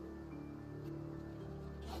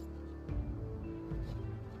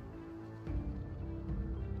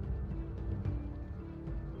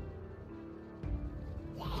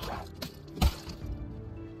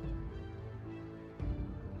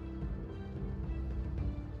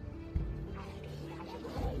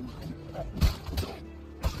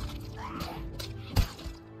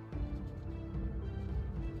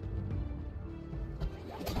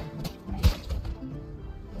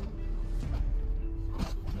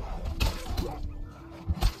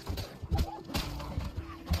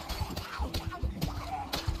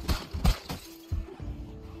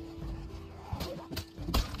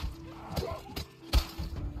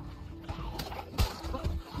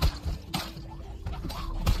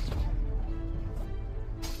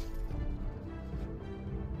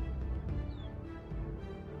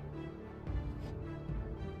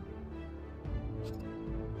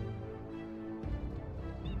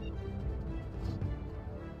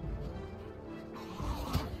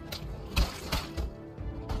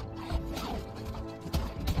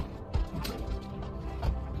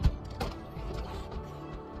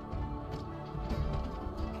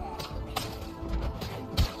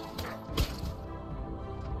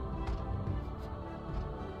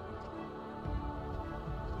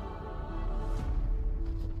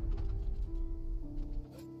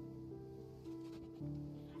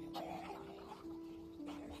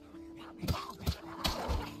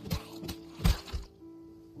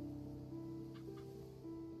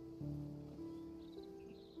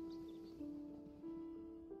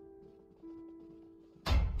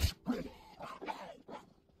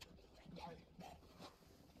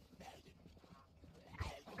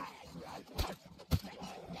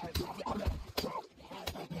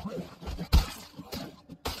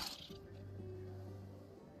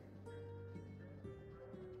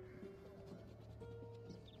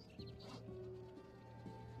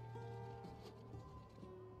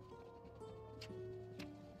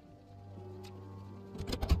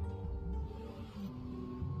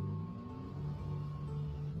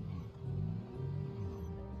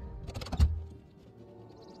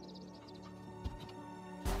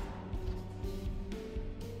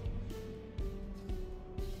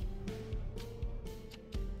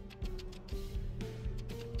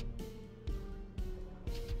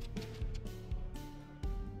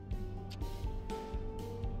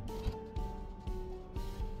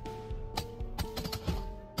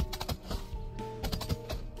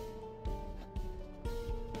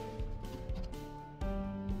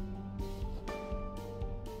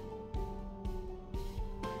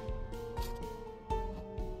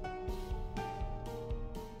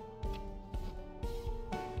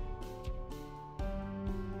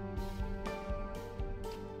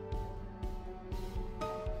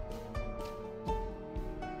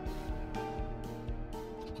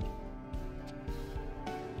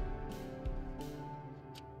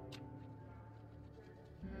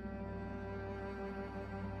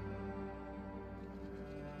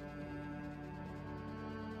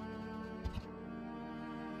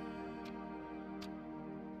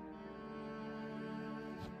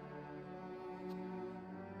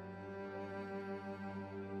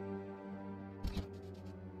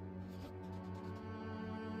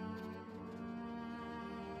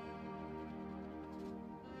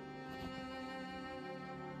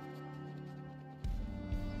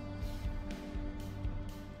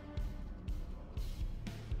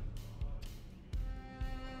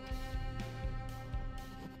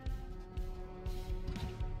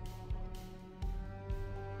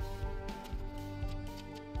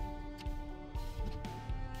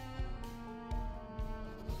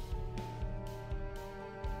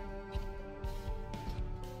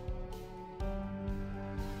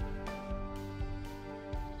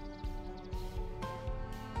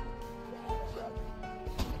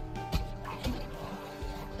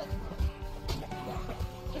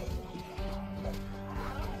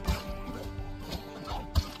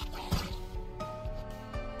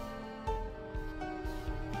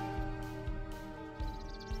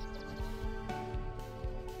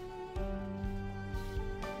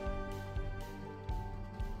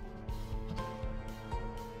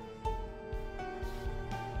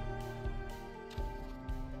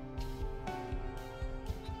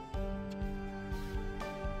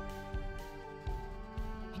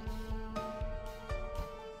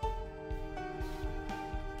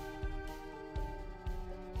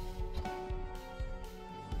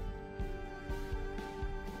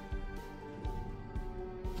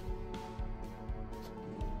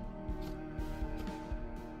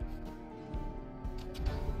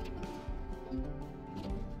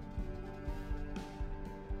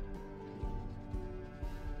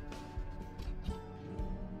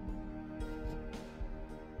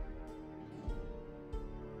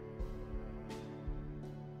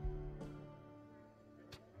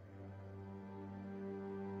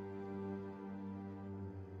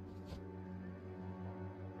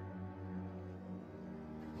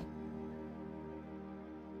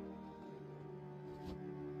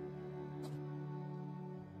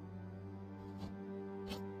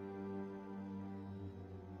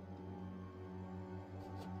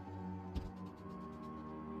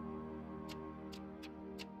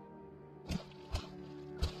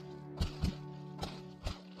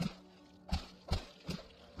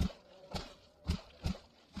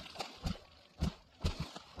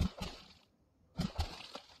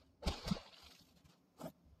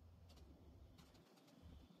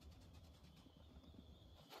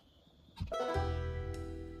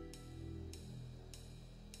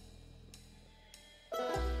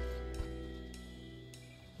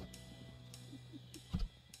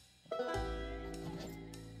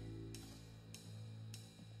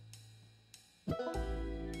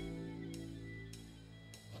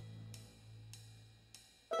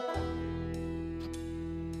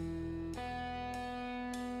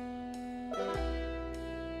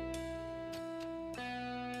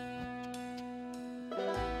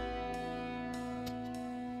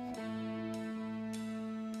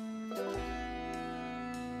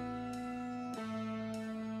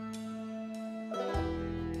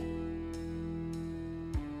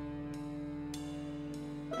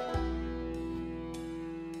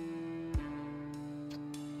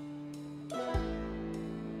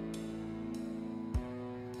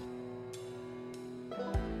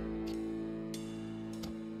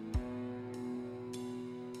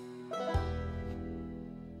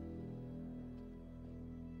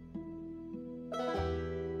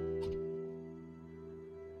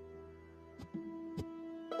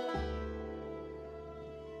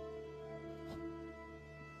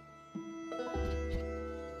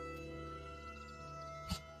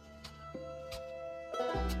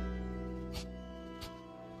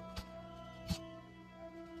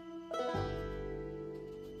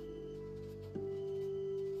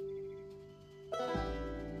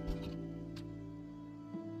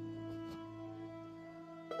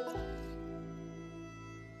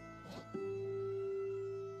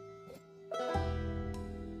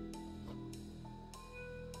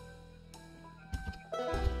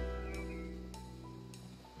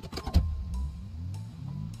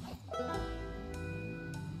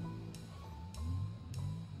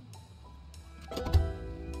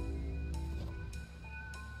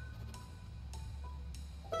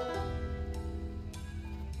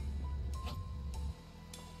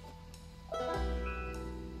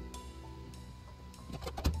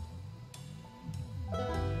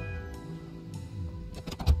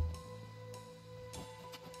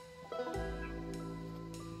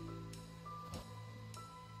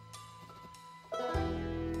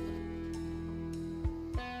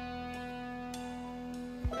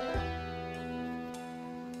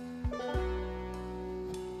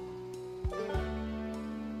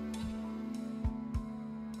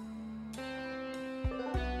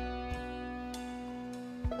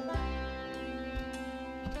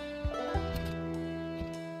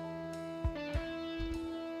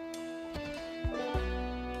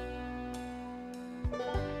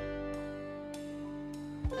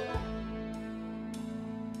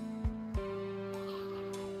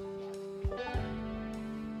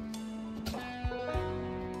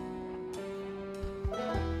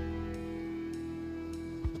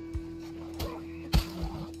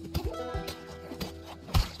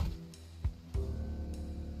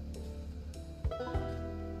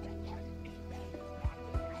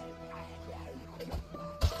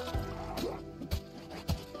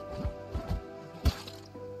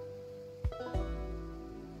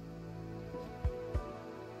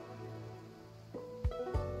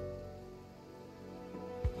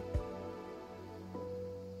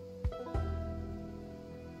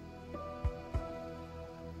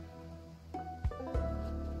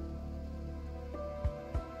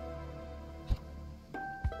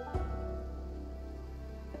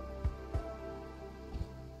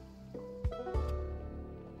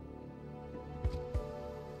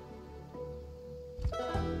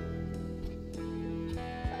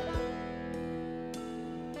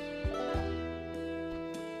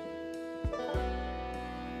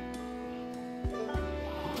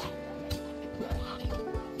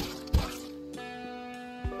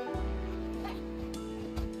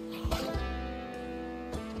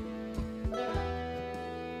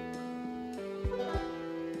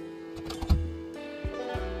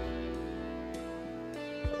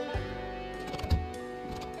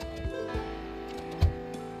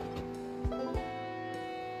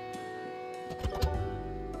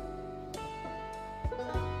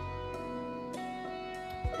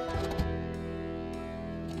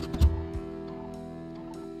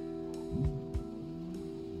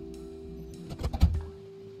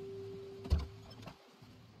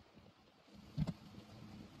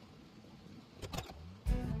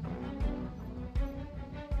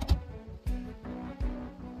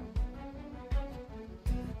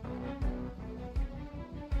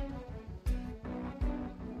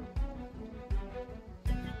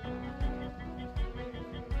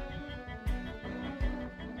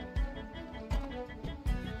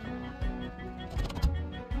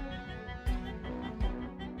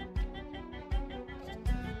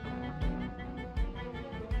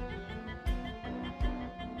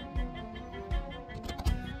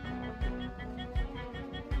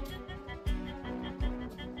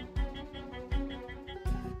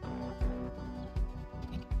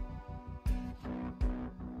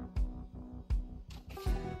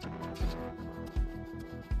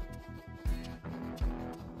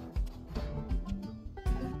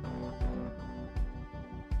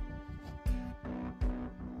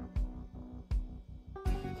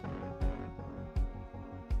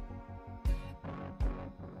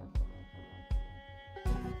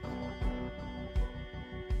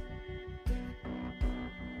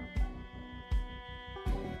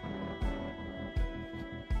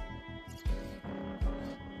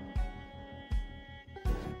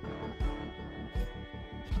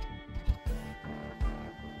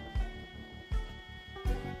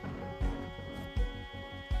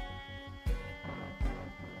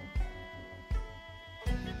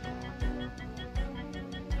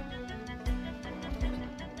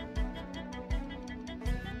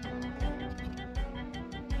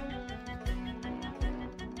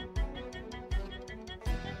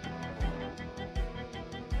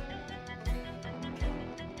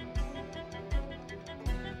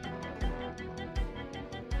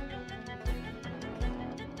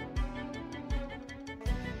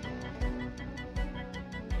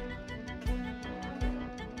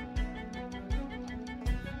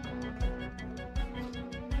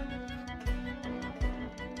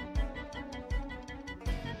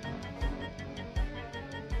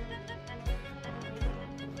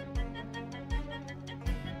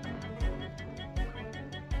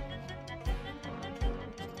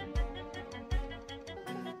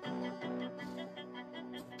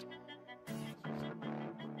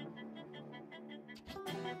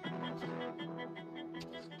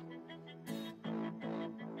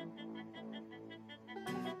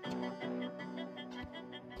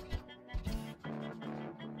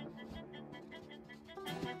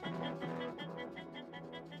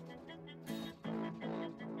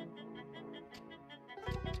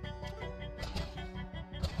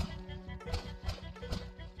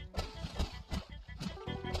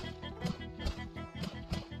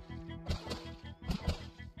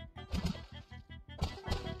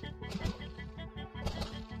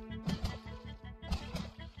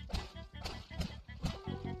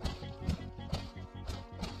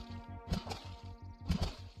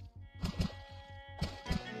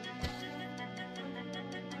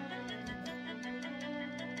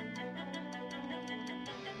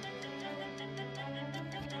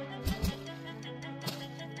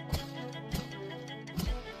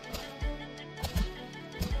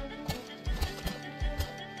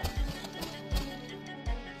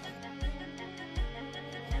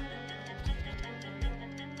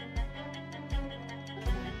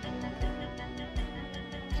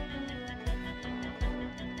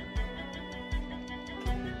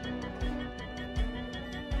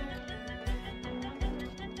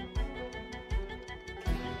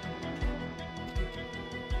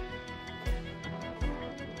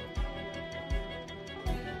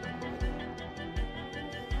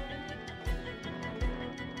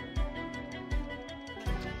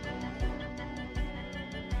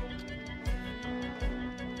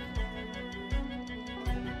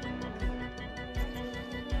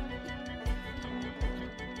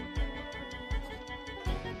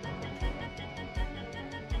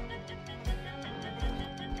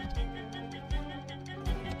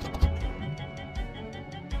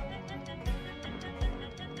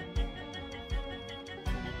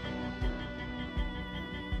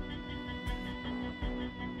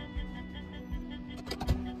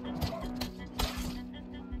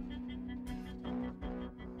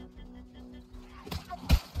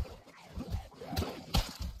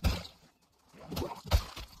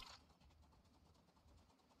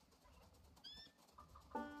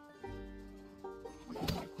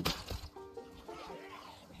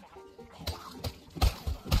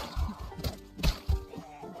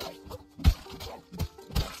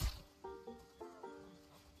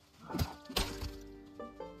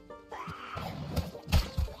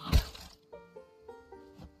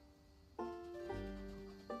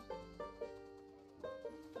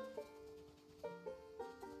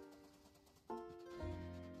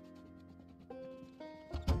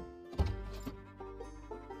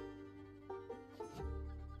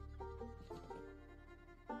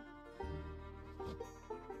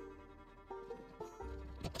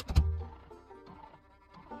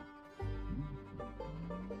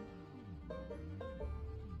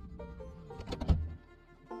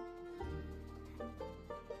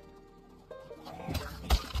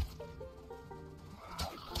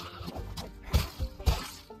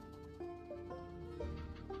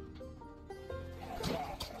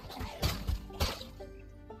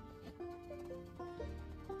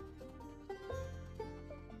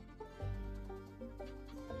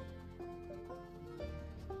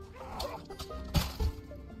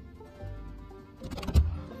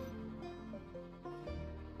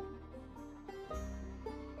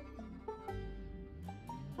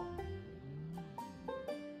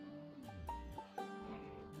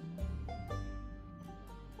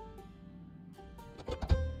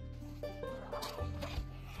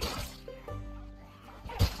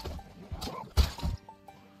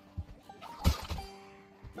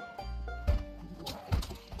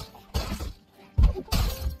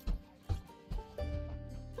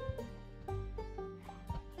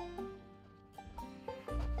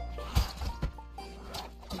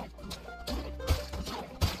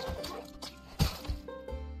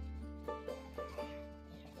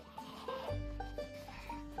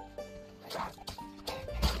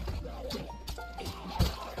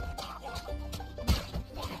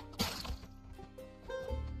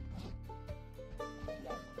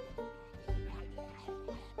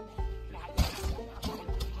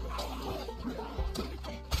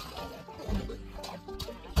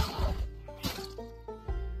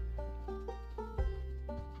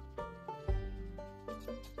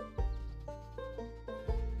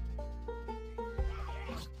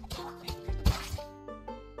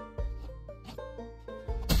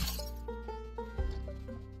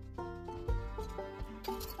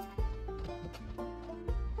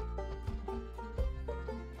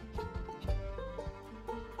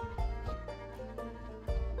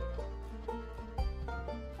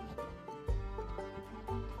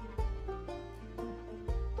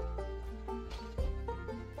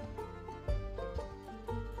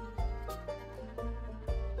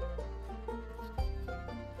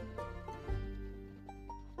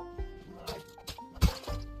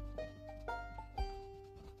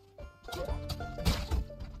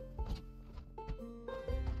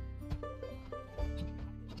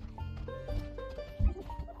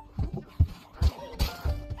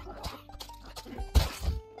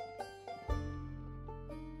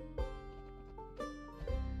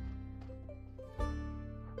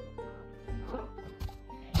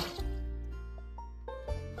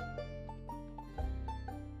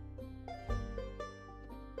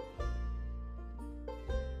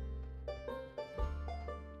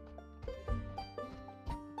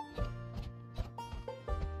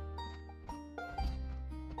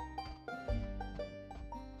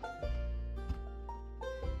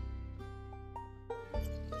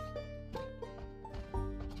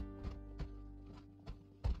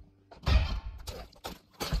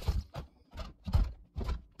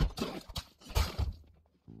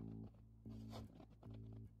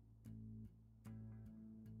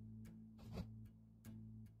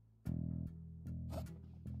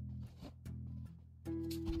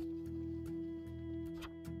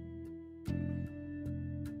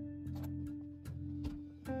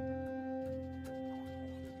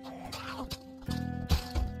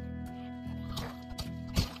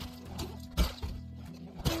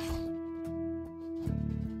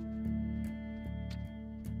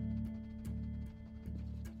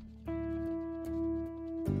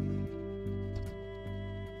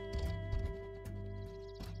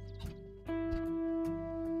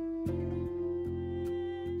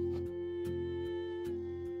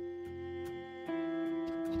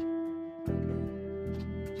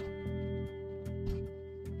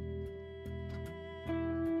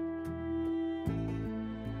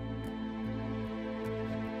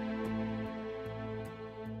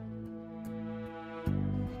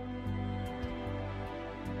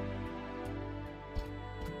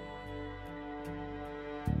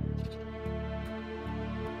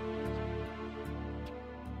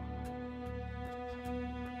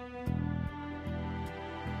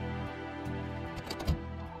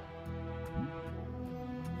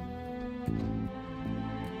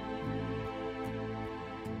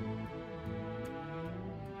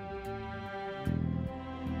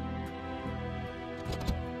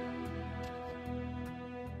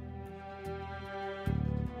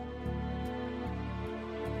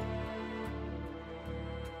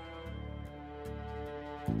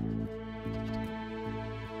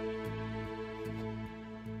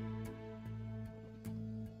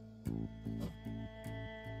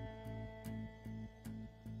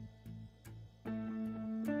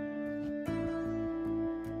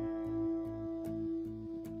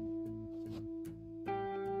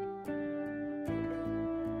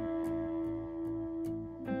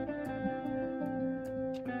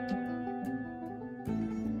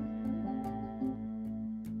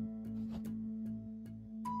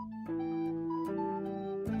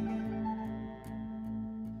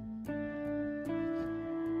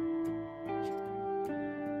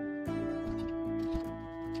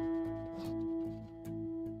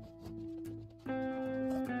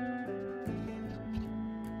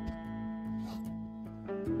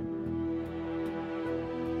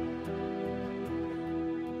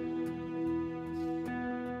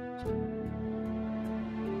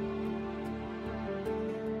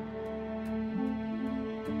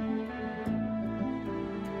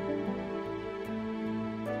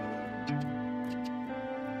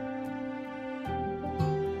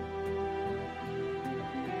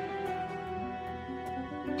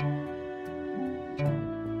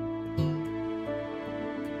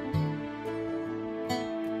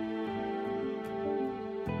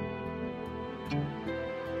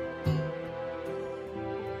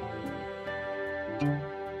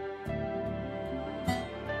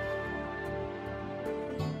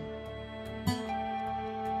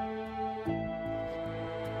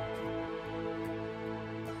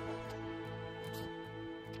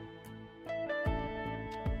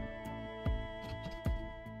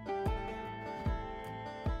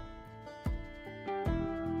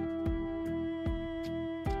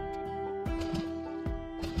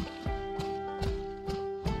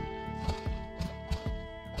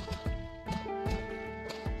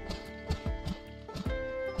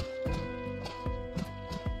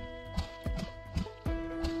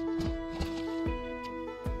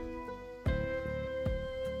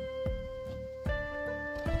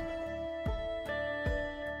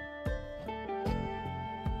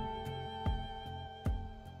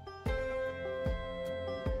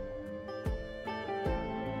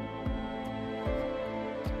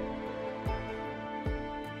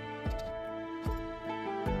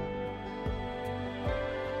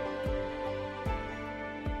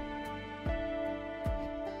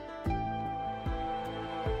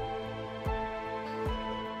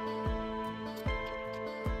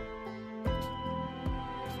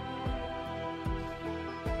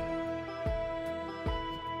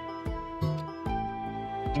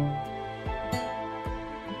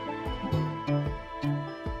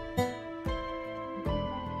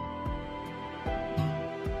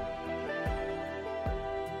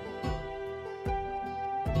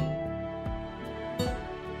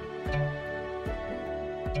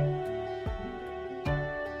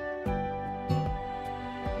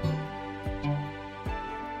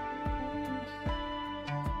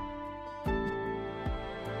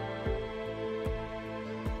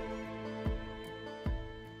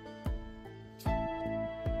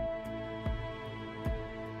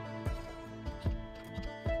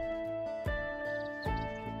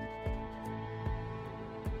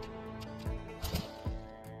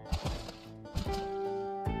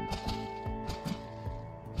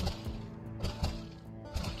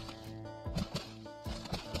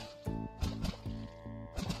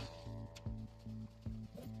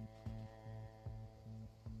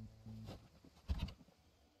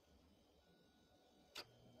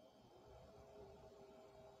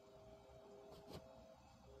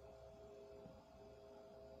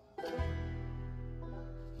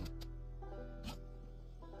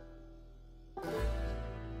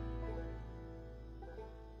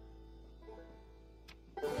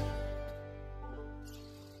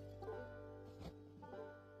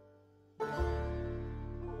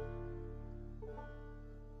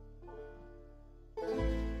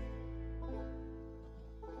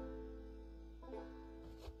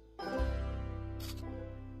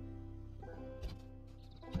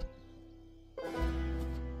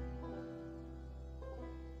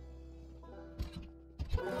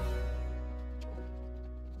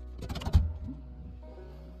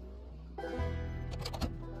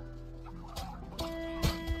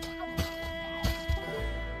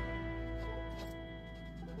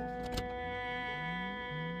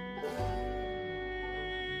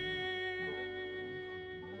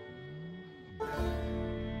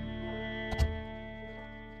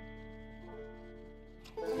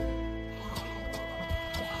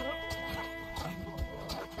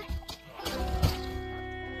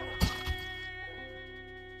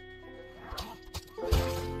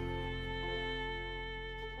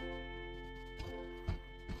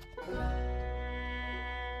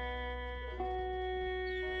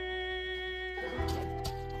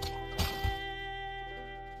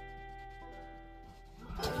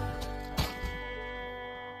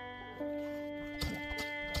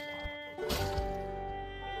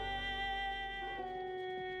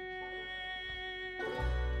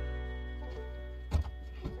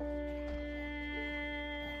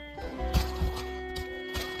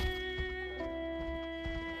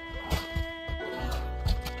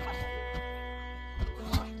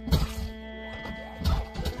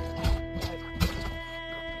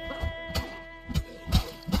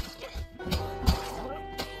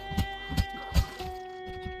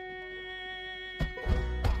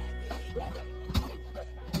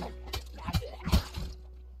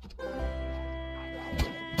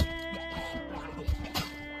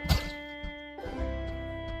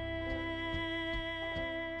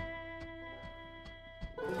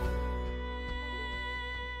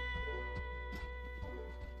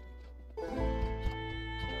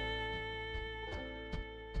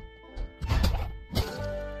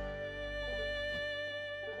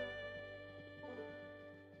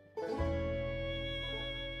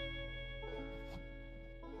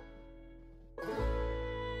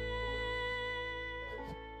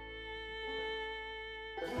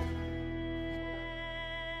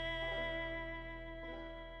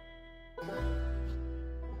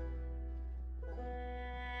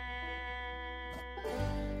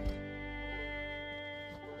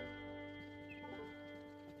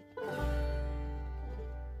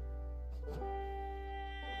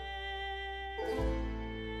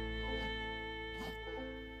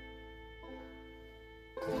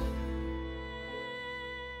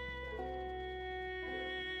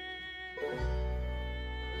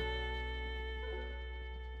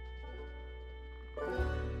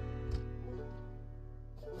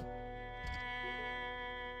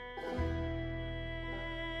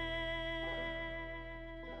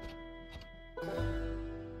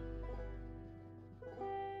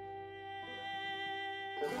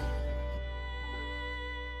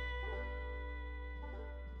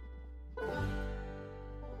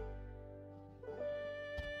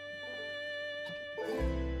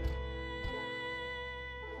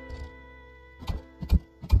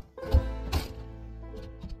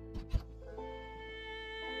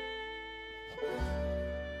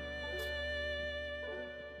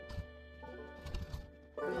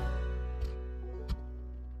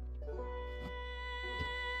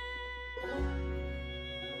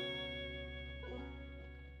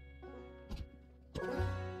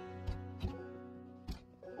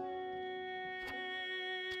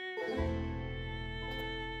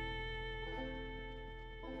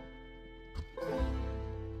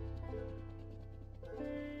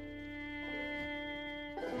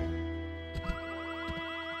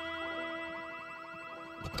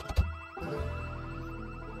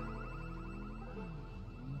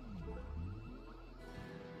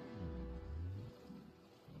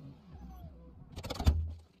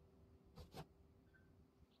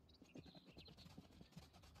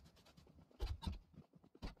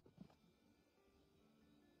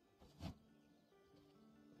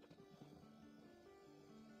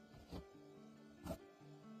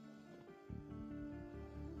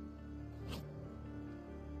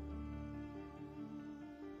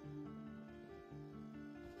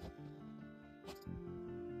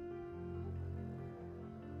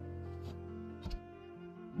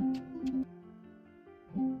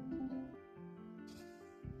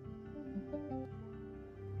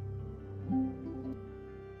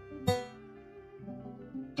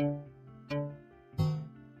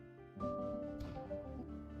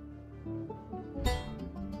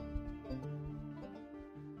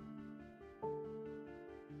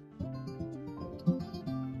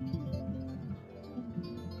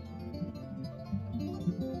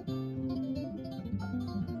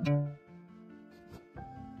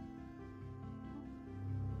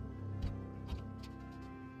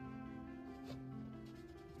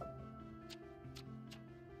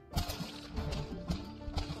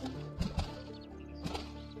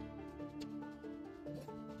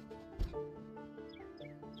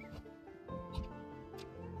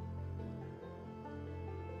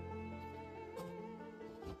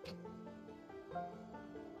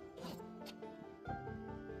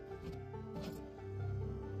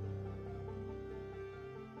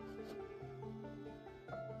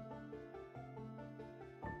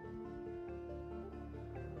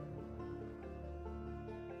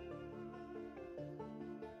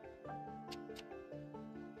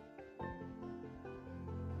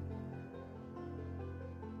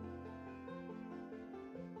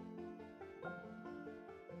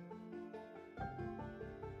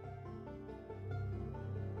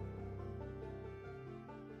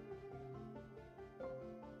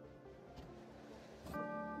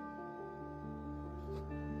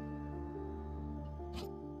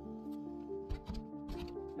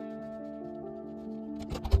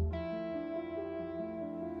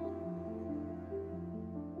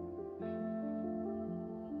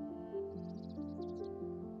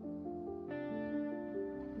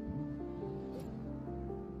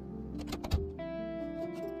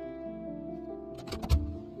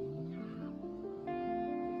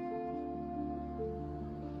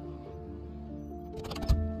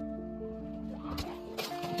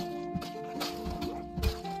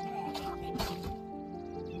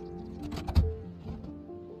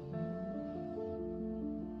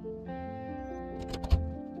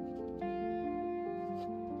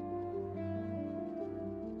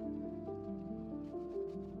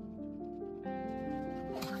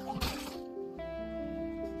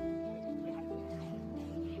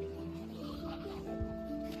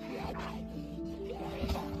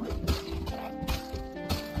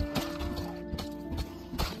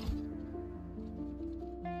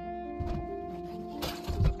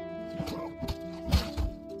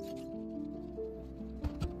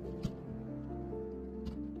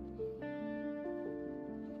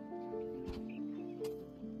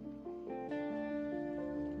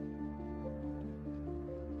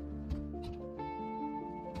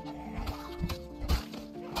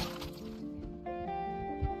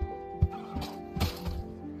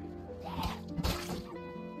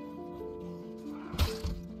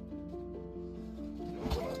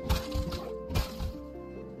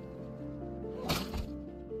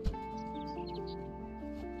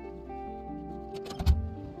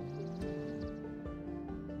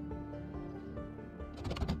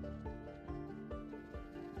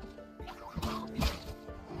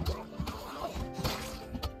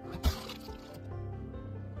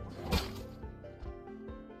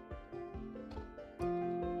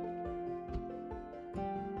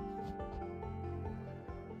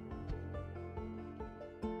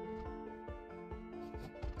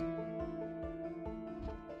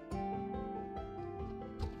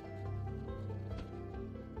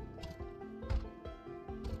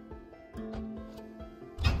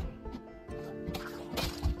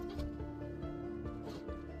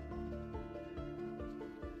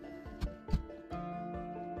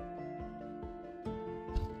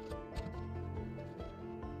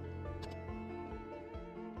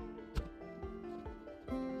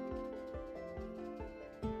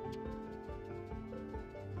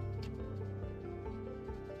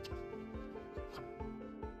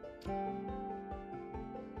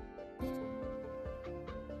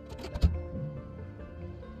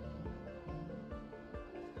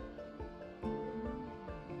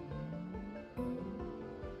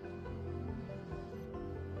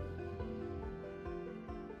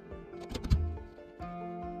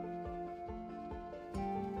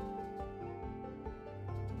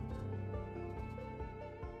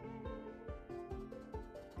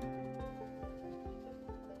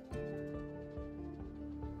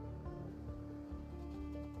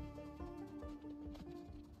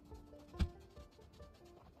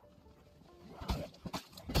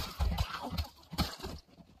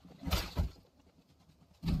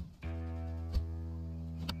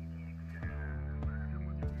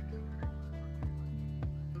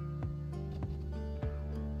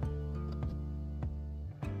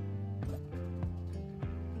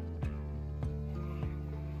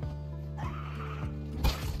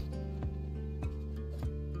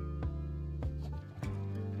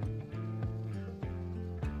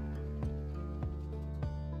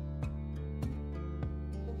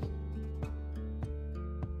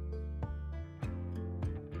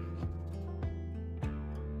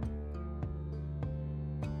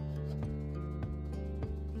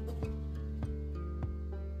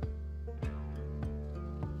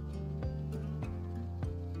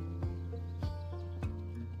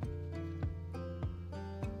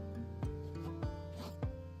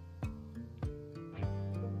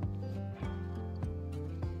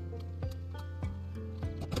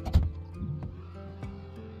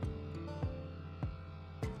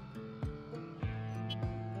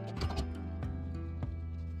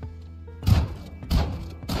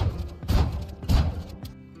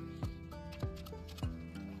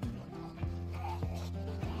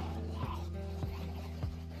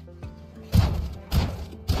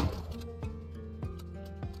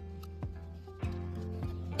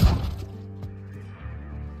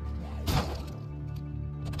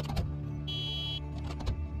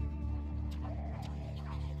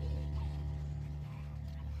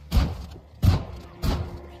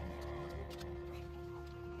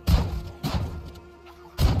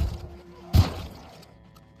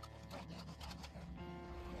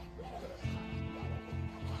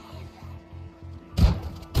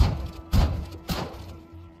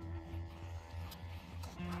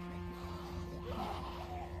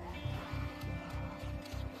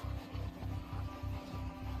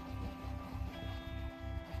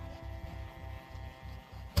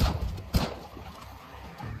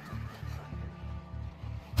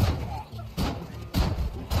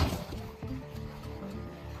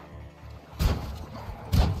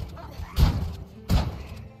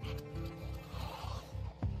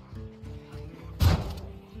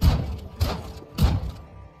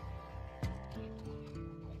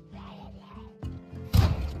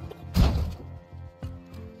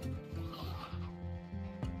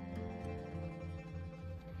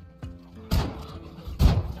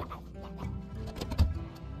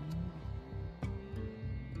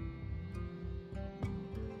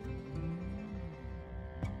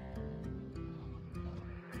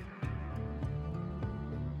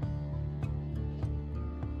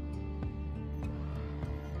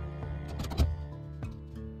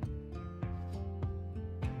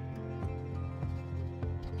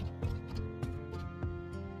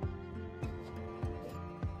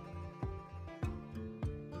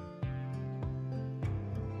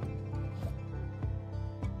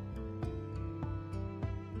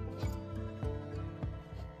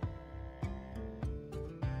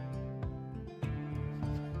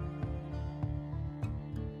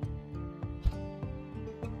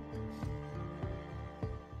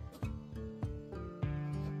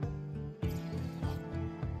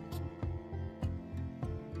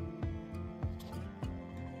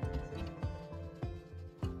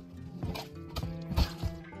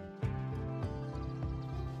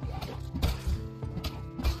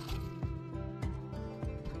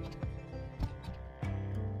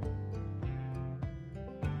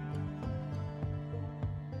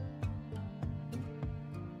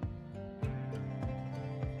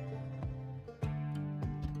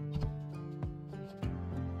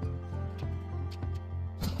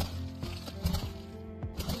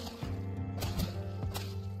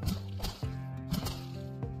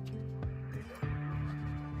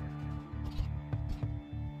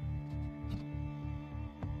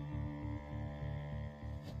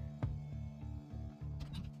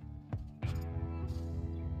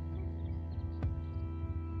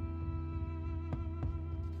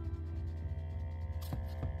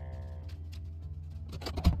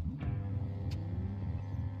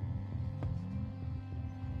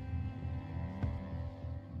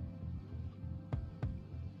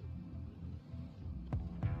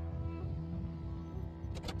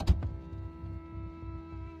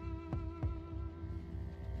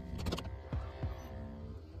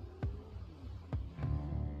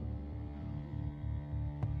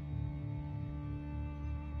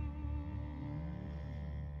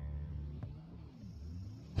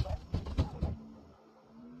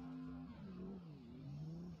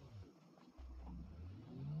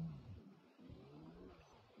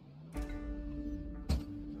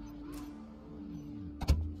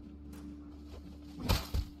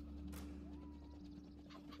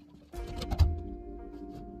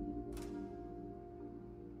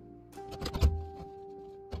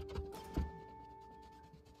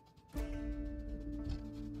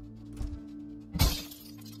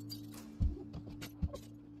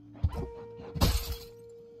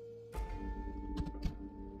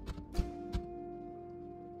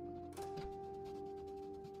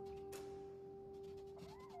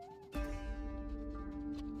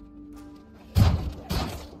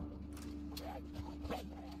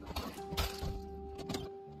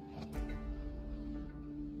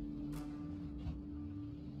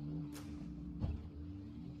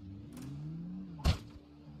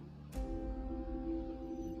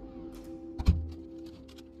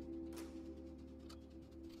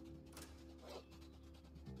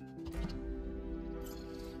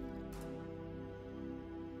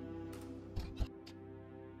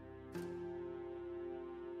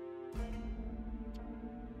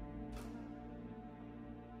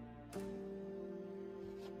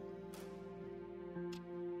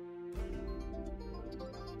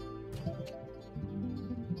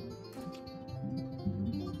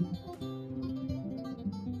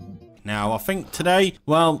 Now, I think today,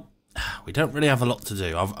 well, we don't really have a lot to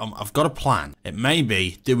do. I've got a plan. It may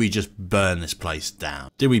be, do we just burn this place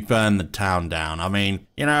down? Do we burn the town down? I mean,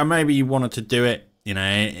 you know, maybe you wanted to do it, you know,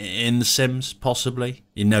 in the Sims, possibly.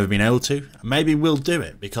 You've never been able to. Maybe we'll do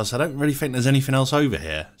it, because I don't really think there's anything else over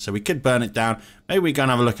here. So we could burn it down. Maybe we go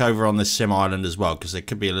and have a look over on this Sim Island as well, because there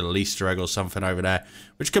could be a little Easter egg or something over there,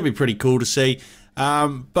 which could be pretty cool to see.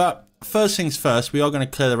 But first things first, we are going to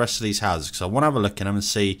clear the rest of these houses, because I want to have a look at them and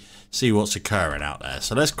see what's occurring out there.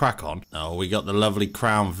 So let's crack on. Oh, we got the lovely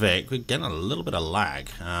Crown Vic. We're getting a little bit of lag.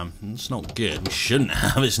 It's not good. We shouldn't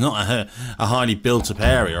have. It's not a highly built up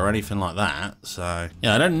area or anything like that. So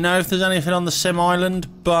yeah, I don't know if there's anything on the Sim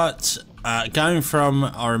Island, but going from,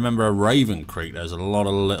 I remember a Raven Creek, there's a lot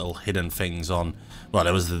of little hidden things on. Well,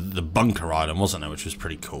 there was the bunker island, wasn't there, which was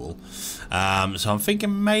pretty cool. So I'm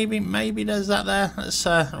thinking maybe there's that there. Let's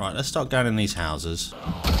right, let's start going in these houses.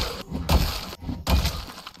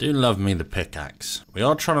 Do love me the pickaxe. We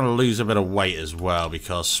are trying to lose a bit of weight as well,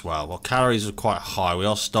 because, well, our calories are quite high. We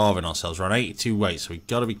are starving ourselves. We're on 82 weight, so we've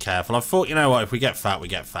got to be careful. I thought, you know what, if we get fat, we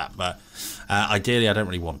get fat, but ideally I don't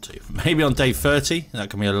really want to. Maybe on day 30, that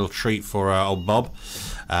can be a little treat for old Bob.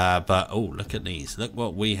 But, oh, look at these. Look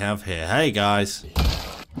what we have here. Hey, guys.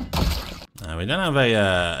 We don't have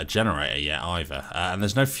a generator yet either. And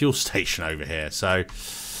there's no fuel station over here. So,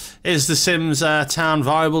 is the Sims town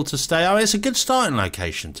viable to stay? Oh, it's a good starting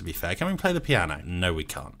location, to be fair. Can we play the piano? No, we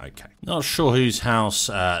can't. Okay. Not sure whose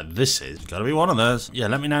house this is. Got to be one of those. Yeah,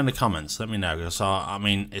 let me know in the comments. Let me know. Because, I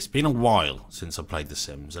mean, it's been a while since I played the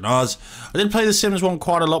Sims. And I did play the Sims 1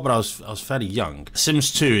 quite a lot, but I was fairly young.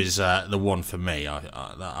 Sims 2 is the one for me.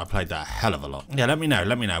 I played that a hell of a lot. Yeah, let me know.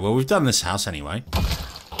 Let me know. Well, we've done this house anyway.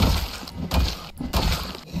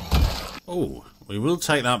 Oh, we will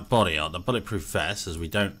take that body out, the bulletproof vest, as we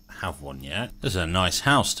don't have one yet. This is a nice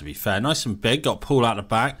house, to be fair. Nice and big. Got pool out the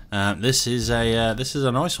back. This is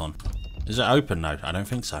a nice one. Is it open? No, I don't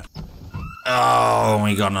think so. Oh,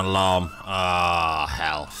 we got an alarm. Ah, oh,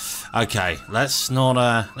 hell. Okay, let's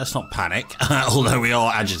not panic. Although we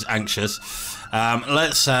are anxious.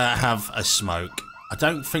 Let's have a smoke. I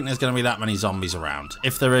don't think there's going to be that many zombies around.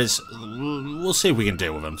 If there is, we'll see if we can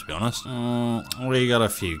deal with them, to be honest. We got a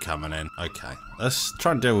few coming in. Okay, let's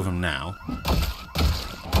try and deal with them now.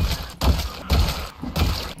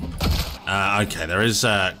 Okay, there is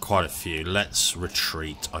quite a few. Let's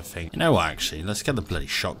retreat, I think. You know what, actually? Let's get the bloody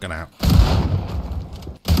shotgun out.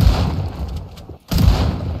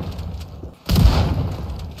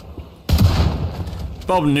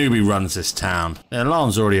 Bob Newbie runs this town. The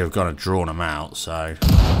alarms already have gone and drawn them out, so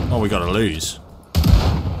what we got to lose?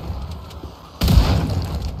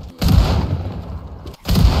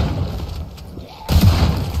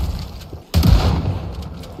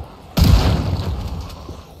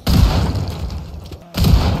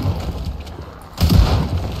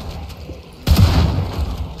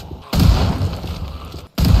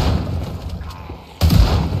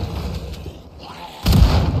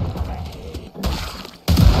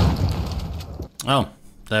 Oh,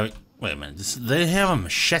 there we... Wait a minute, they have a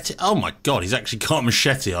machete? Oh my god, he's actually got a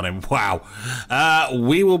machete on him. Wow.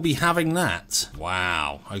 We will be having that.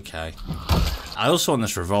 Wow, okay. I also want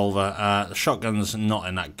this revolver. The shotgun's not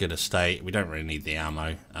in that good a state. We don't really need the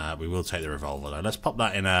ammo. We will take the revolver though. Let's pop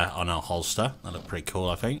that in on our holster. That looked pretty cool,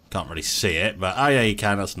 I think. Can't really see it, but oh yeah, you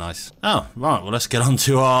can. That's nice. Oh, right. Well, let's get on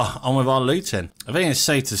with our looting. I think it's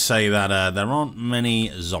safe to say that there aren't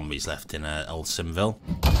many zombies left in old Simville.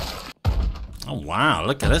 Oh wow,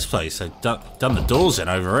 look at this place. They've done the doors in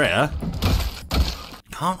over here.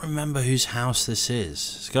 Can't remember whose house this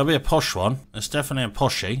is. It's got to be a posh one. It's definitely a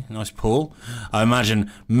poshy. Nice pool. I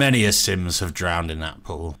imagine many a Sims have drowned in that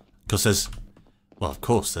pool. Because there's... Well, of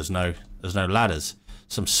course, there's no ladders.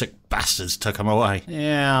 Some sick bastards took them away.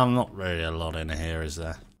 Yeah, I'm not really a lot in here, is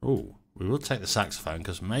there? Ooh, we will take the saxophone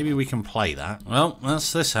because maybe we can play that. Well,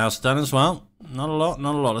 that's this house done as well. Not a lot,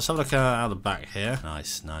 not a lot. Let's have a look out the back here.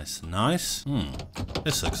 Nice, nice, nice.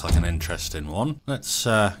 This looks like an interesting one. Let's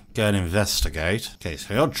go and investigate. Okay,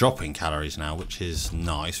 so we are dropping calories now, which is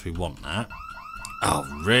nice. We want that.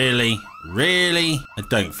 Oh, really? Really? I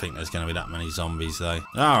don't think there's going to be that many zombies, though.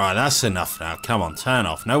 Alright, that's enough now. Come on, turn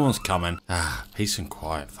off. No one's coming. Ah, peace and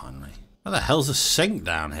quiet, finally. What the hell's a sink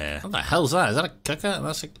down here? What the hell's that? Is that a cooker?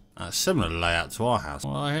 That's a similar layout to our house.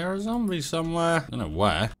 Well, I hear a zombie somewhere. I don't know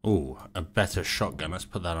where. Ooh, a better shotgun. Let's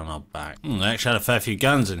put that on our back. They actually had a fair few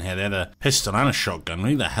guns in here. They had a pistol and a shotgun.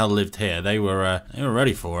 Who the hell lived here? They were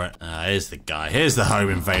ready for it. Here's the guy. Here's the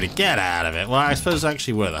home invader. Get out of it. Well, I suppose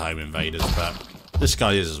actually we're the home invaders, but this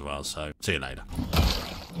guy is as well, so see you later.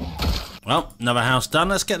 Well, another house done.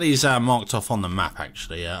 Let's get these marked off on the map,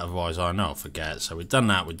 actually. Otherwise, I know I'll forget. So we've done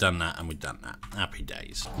that, and we've done that. Happy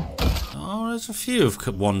days. Oh, there's a few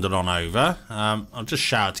have wandered on over. I'll just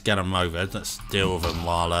shout to get them over. Let's deal with them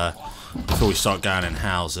while before we start going in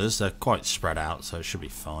houses. They're quite spread out, so it should be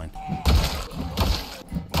fine.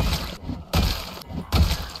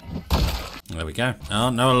 There we go.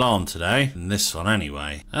 Oh, no alarm today. In this one,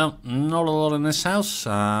 anyway. Well, not a lot in this house,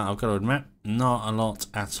 I've got to admit. Not a lot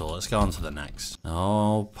at all. Let's go on to the next.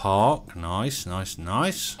 Oh, park. Nice.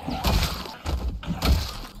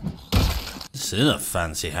 This is a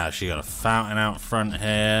fancy house. You got a fountain out front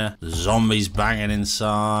here. The zombies banging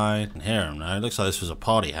inside. I can hear them now. It looks like this was a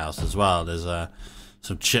party house as well. There's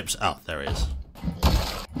some chips. Oh, there it is.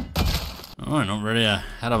 Alright, not really a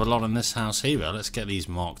hell of a lot in this house either. Let's get these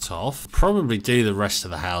marked off. Probably do the rest of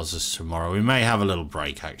the houses tomorrow. We may have a little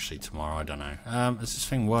break actually tomorrow. I don't know. Is this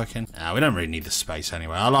thing working? We don't really need the space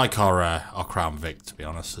anyway. I like our Crown Vic, to be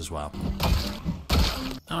honest, as well.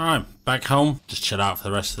 Alright, back home. Just chill out for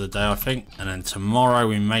the rest of the day, I think. And then tomorrow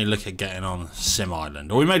we may look at getting on Sim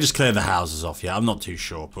Island. Or we may just clear the houses off. Yeah, I'm not too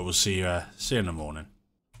sure. But we'll see you in the morning.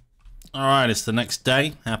 Alright, it's the next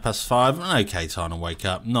day, 5:30. Okay time to wake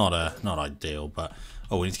up. Not ideal, but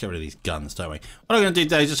oh, we need to get rid of these guns, don't we? What I'm going to do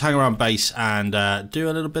today is just hang around base and do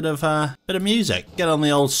a little bit of music. Get on the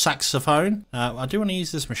old saxophone. I do want to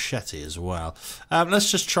use this machete as well.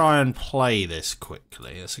 Let's just try and play this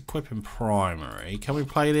quickly. Let's equip in primary. Can we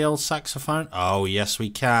play the old saxophone? Oh, yes, we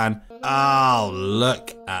can. Oh,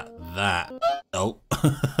 look at that. Oh.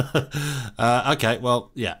 Okay, well,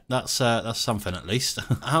 yeah, that's something at least.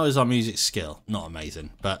 How is our music skill? Not amazing,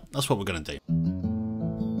 but that's what we're going to do.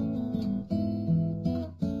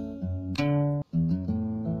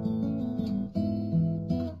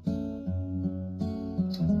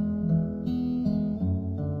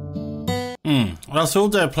 Well, so all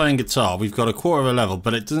day playing guitar, we've got a quarter of a level,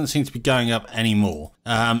 but it doesn't seem to be going up anymore.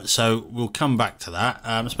 So we'll come back to that.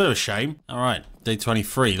 It's a bit of a shame. All right, day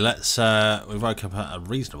 23. Let's, we woke up at a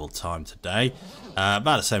reasonable time today.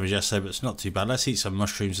 About the same as yesterday, but it's not too bad. Let's eat some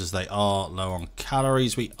mushrooms as they are low on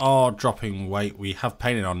calories. We are dropping weight. We have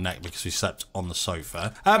pain in our neck because we slept on the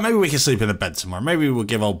sofa. Maybe we can sleep in the bed tomorrow. Maybe we'll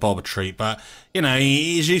give old Bob a treat, but, you know,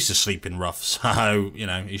 he's used to sleeping rough, so, you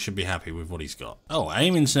know, he should be happy with what he's got. Oh,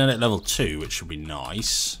 aiming's nearly at level 2, which should be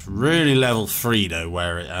nice. Really level 3, though,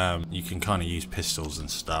 where you can kind of use pistols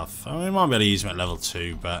and stuff. I mean, we might be able to use them at level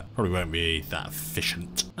 2, but probably won't be that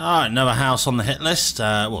efficient. Alright, another house on the hit list.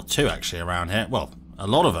 Well, 2 actually around here. Well, a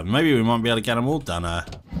lot of them. Maybe we might be able to get them all done. We're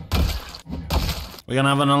going to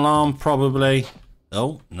have an alarm, probably.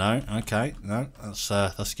 Oh, no. Okay. No,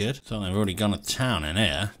 that's good. So they've already gone to town in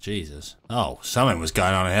here. Jesus. Oh, something was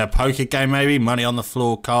going on in here. Poker game, maybe? Money on the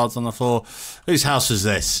floor, cards on the floor. Whose house is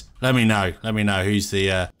this? Let me know. Let me know who's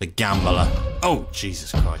the gambler. Oh,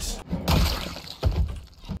 Jesus Christ.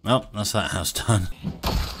 Well, that's that house done.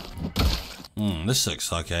 This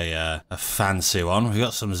looks like a fancy one. We've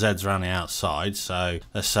got some Zeds around the outside, so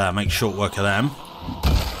let's make short work of them.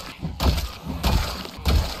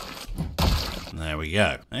 There we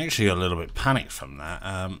go. I actually got a little bit panicked from that.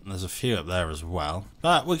 There's a few up there as well,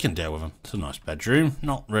 but we can deal with them. It's a nice bedroom.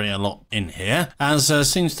 Not really a lot in here, as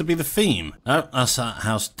seems to be the theme. Oh, that's that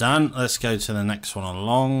house done. Let's go to the next one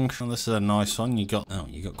along. Oh, this is a nice one. You got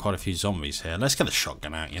quite a few zombies here. Let's get the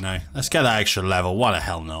shotgun out, you know. Let's get that extra level. Why the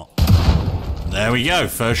hell not? There we go,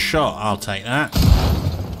 first shot. I'll take that.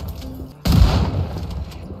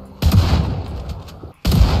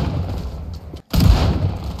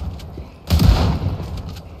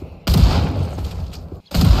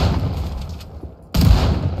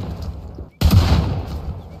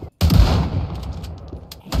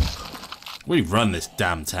 We've run this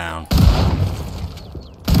damn town.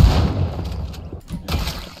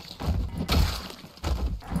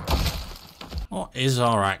 What is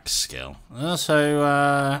our axe skill?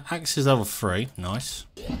 Axe is level 3. Nice.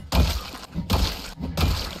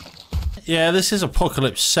 Yeah, this is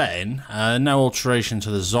apocalypse setting. No alteration to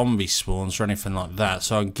the zombie spawns or anything like that.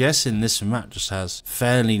 So I'm guessing this map just has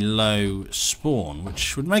fairly low spawn,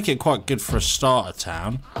 which would make it quite good for a starter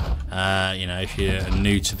town. You know, if you're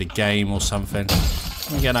new to the game or something.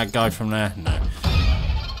 Can we get that guy from there? No.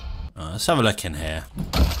 Let's have a look in here.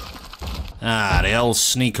 Ah, the old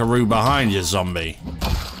sneakaroo behind you, zombie.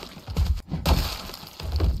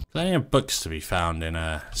 Plenty of books to be found in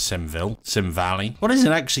Sim Valley. What is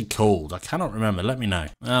it actually called? I cannot remember. Let me know.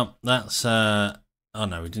 Well, that's oh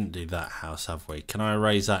no, we didn't do that house, have we? Can I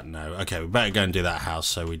erase that? No. Okay, we better go and do that house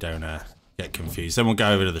so we don't get confused. Then we'll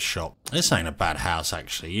go over to the shop. This ain't a bad house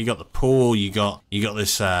actually. You got the pool. You got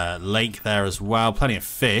this lake there as well. Plenty of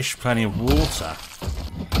fish. Plenty of water.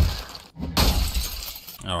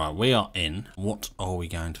 Alright, we are in. What are we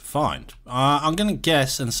going to find? I'm going to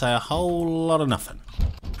guess and say a whole lot of nothing.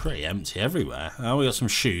 Pretty empty everywhere. We got some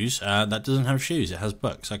shoes. That doesn't have shoes. It has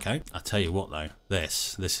books. Okay. I'll tell you what, though.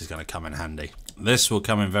 This is going to come in handy. This will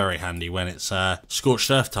come in very handy when it's scorched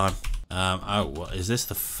earth time. Oh, is this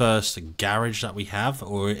the first garage that we have?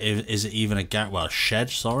 Or is it even a shed,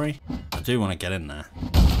 sorry? I do want to get in there.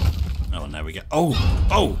 Oh, and there we go.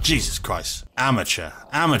 Oh, Jesus Christ. Amateur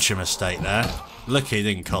mistake there. Lucky it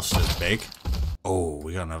didn't cost us big. Oh,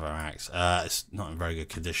 we got another axe. It's not in very good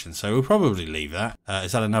condition, so we'll probably leave that.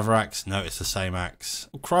 Is that another axe? No, it's the same axe.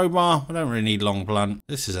 Crowbar, we don't really need long blunt.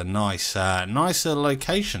 This is a nice little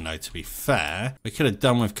location, though, to be fair. We could have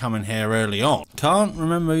done with coming here early on. Can't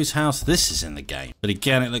remember whose house this is in the game. But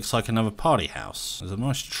again, it looks like another party house. There's a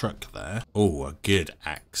nice truck there. Oh, a good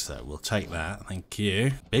axe, though. We'll take that. Thank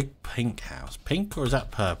you. Big pink house. Pink, or is that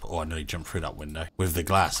purple? Oh, I nearly jumped through that window. With the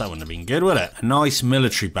glass, that wouldn't have been good, would it? A nice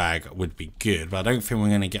military bag would be good. But I don't think we're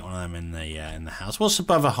going to get one of them in the house. What's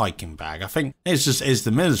above a hiking bag? I think it's the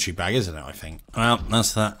military bag, isn't it? I think. Well,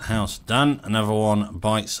 that's that house done. Another one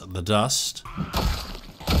bites the dust.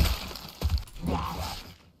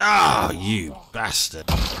 Ah, you bastard!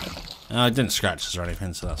 I didn't scratch us or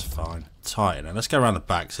anything, so that's fine. Tighten it. Let's go around the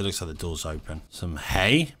back. So it looks like the door's open. Some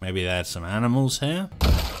hay. Maybe they had some animals here.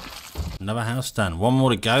 Another house done. One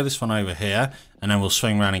more to go. This one over here, and then we'll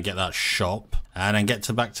swing around and get that shop, and then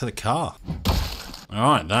get back to the car.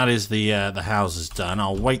 Alright, that is the houses done.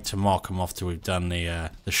 I'll wait to mark them off till we've done the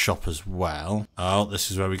shop as well. Oh, this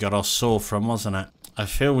is where we got our saw from, wasn't it? I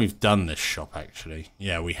feel we've done this shop, actually.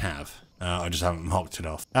 Yeah, we have. I just haven't marked it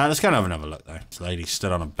off. Let's go and have another look, though. This lady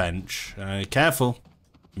stood on a bench. Careful.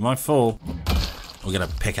 You might fall. We'll get a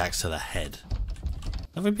pickaxe to the head.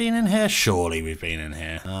 Have we been in here? Surely we've been in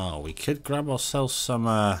here. Oh, we could grab ourselves some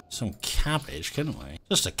cabbage, couldn't we?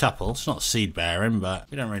 Just a couple. It's not seed bearing, but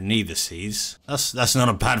we don't really need the seeds. That's not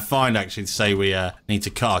a bad find, actually, to say we need to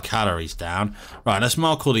cut our calories down. Right, let's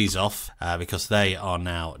mark all these off because they are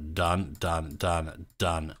now done,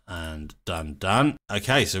 and done.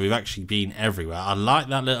 Okay, so we've actually been everywhere. I like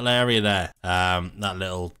that little area there. That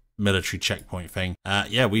little military checkpoint thing.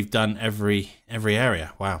 Yeah, we've done every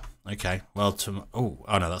area. Wow. Okay, well, oh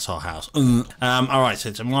no, that's our house. All right,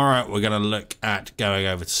 so tomorrow we're going to look at going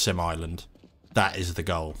over to Sim Island. That is the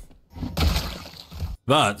goal.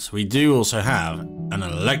 But we do also have an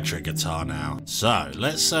electric guitar now. So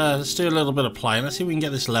let's do a little bit of playing. Let's see if we can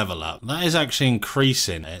get this level up. That is actually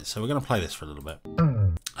increasing it, so we're going to play this for a little bit.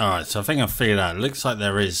 Alright, so I think I've figured out. It looks like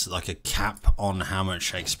there is like a cap on how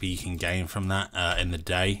much XP you can gain from that in the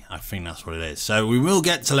day. I think that's what it is. So we will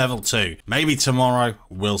get to level 2. Maybe tomorrow,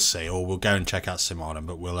 we'll see. Or we'll go and check out Sim Island.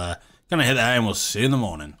 But we'll gonna hit that and we'll see you in the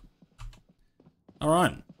morning.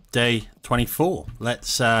 Alright, day 24.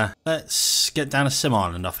 Let's get down to Sim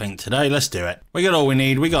Island, I think, today. Let's do it. We got all we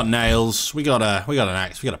need. We got nails. We got an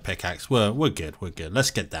axe. We got a pickaxe. We're good. We're good.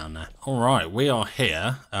 Let's get down there. All right, we are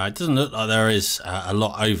here. It doesn't look like there is a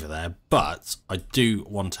lot over there, but I do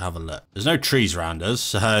want to have a look. There's no trees around us,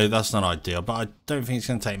 so that's not ideal, but I don't think it's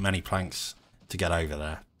going to take many planks to get over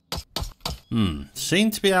there.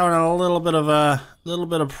 Seem to be having a little bit of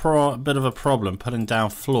a problem putting down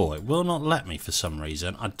floor. It will not let me for some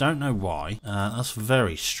reason. I don't know why. That's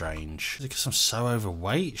very strange. Is it because I'm so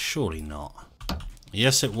overweight? Surely not.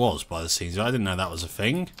 Yes, it was by the scenes. I didn't know that was a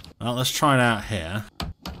thing. Well, let's try it out here.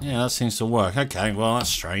 Yeah, that seems to work. Okay, well, that's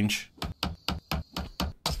strange.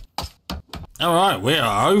 Alright, we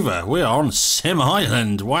are over. We are on Sim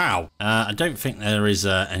Island. Wow. I don't think there is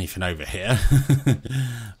anything over here.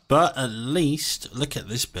 But at least, look at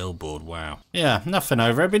this billboard. Wow. Yeah, nothing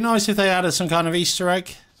over. It'd be nice if they added some kind of Easter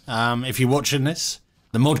egg. If you're watching this.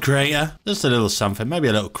 The mod creator. Just a little something. Maybe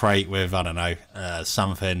a little crate with, I don't know,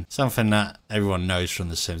 something that everyone knows from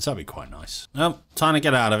The Sims. That'd be quite nice. Well, time to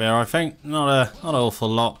get out of here, I think. Not an awful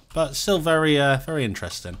lot, but still very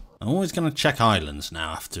interesting. I'm always going to check islands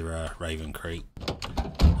now after Raven Creek.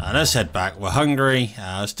 Let's head back. We're hungry.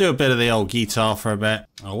 Let's do a bit of the old guitar for a bit.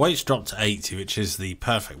 Our weight's dropped to 80, which is the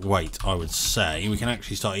perfect weight, I would say. We can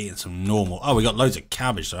actually start eating some normal... Oh, we got loads of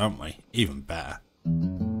cabbage, though, haven't we? Even better.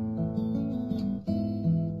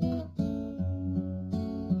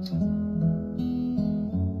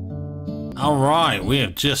 Alright, we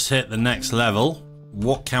have just hit the next level.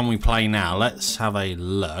 What can we play now? Let's have a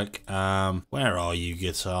look. Where are you,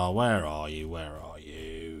 guitar? Where are you? Where are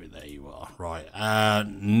you? There you are. Right.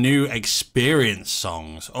 New experience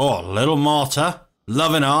songs. Oh, Little Martyr.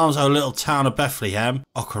 Loving Arms. Oh, Little Town of Bethlehem.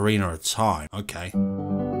 Ocarina of Time. Okay.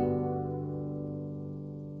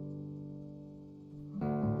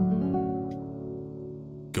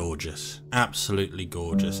 Gorgeous. Absolutely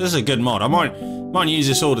gorgeous. This is a good mod. I might use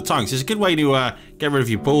this all the time because it's a good way to get rid of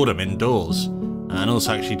your boredom indoors. And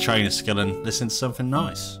also actually train a skill and listen to something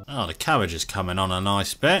nice. Oh, the cabbage is coming on a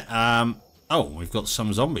nice bit. Oh, we've got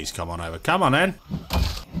some zombies come on over. Come on in.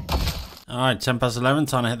 Alright, 10 past 11,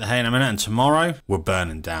 time to hit the hay in a minute. And tomorrow, we're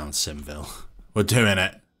burning down Simville. We're doing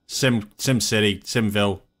it. Sim City,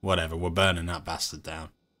 Simville, whatever. We're burning that bastard down.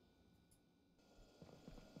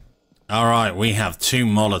 Alright, we have 2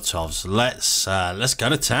 Molotovs. Let's go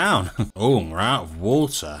to town. Oh, we're out of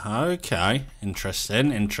water. Okay,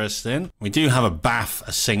 interesting, interesting. We do have a bath,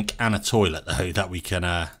 a sink, and a toilet, though, that we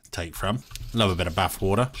can take from. Love a bit of bath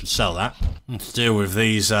water. Should sell that. Let's deal with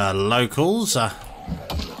these locals.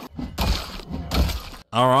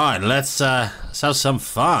 Alright, let's have some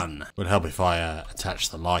fun. Would help if I attach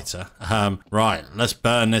the lighter. Right, let's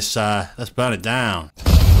burn this, let's burn it down.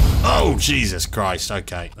 Oh, Jesus Christ.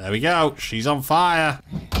 Okay, there we go. She's on fire.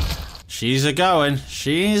 She's a-going.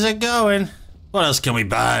 She's a-going. What else can we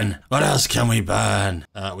burn? What else can we burn?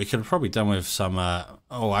 We could have probably done with some,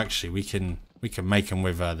 oh, actually, we can make them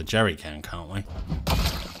with the jerry can, can't we?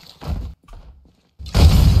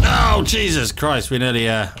 Oh, Jesus Christ, we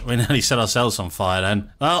nearly set ourselves on fire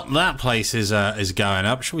then. Well, that place is going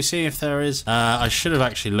up. Shall we see if there is? I should have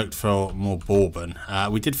actually looked for more bourbon. I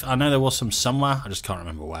know there was some somewhere. I just can't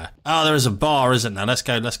remember where. Oh, there is a bar, isn't there? Let's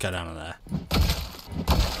go down there.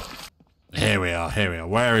 Here we are.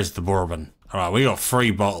 Where is the bourbon? Alright, we got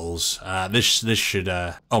 3 bottles. This should,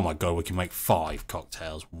 oh my God, we can make 5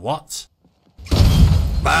 cocktails. What?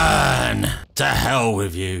 Burn! To hell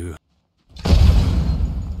with you.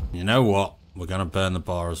 You know what? We're gonna burn the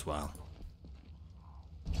bar as well.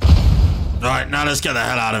 Right, now let's get the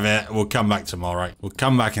hell out of here. We'll come back tomorrow. We'll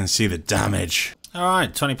come back and see the damage.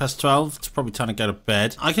 Alright, 20 past 12. It's probably time to go to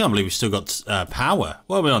bed. I can't believe we still got power.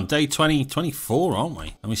 What are we on? Day 24, aren't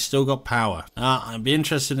we? And we still got power. I'd be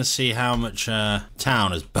interested to see how much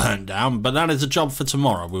town has burnt down, but that is a job for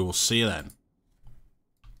tomorrow. We will see you then.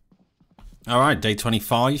 Alright, day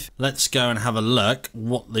 25. Let's go and have a look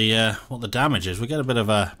what the damage is. We get a bit of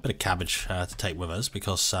cabbage to take with us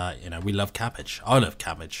because you know, we love cabbage. I love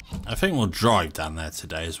cabbage. I think we'll drive down there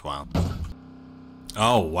today as well.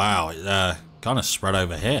 Oh wow, it kind of spread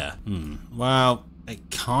over here. Well, it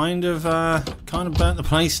kind of burnt the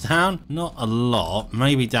place down. Not a lot.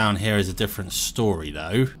 Maybe down here is a different story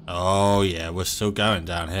though. Oh yeah, we're still going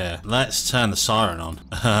down here. Let's turn the siren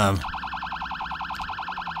on.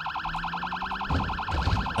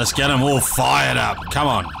 Let's get them all fired up. Come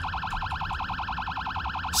on.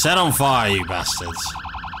 Set on fire, you bastards.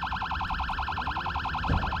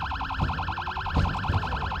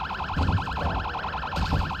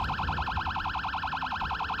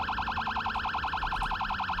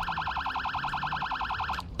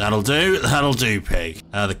 That'll do, pig.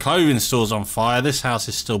 The clothing store's on fire. This house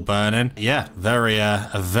is still burning. Yeah,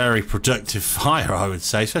 a very productive fire, I would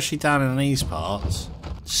say, especially down in these parts.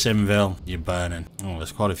 Simville, you're burning. Oh,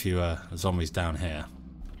 there's quite a few zombies down here.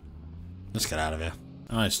 Let's get out of here.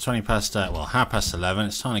 Alright, it's 20 past, well, half past 11.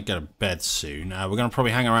 It's time to go to bed soon. We're going to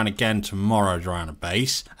probably hang around again tomorrow around a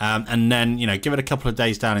base. And then, you know, give it a couple of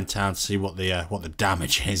days down in town to see what the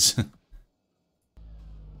damage is.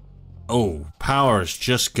 Oh, power has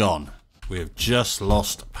just gone. We have just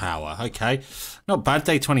lost power. Okay, not bad.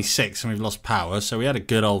 Day 26 and we've lost power, so we had a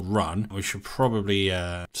good old run. We should probably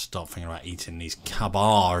start thinking about eating these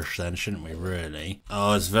cabbage then, shouldn't we, really?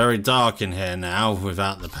 Oh, it's very dark in here now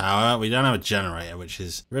without the power. We don't have a generator, which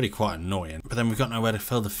is really quite annoying. But then we've got nowhere to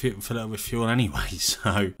fill it up with fuel anyway,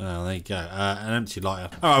 so... Oh, there you go. An empty lighter.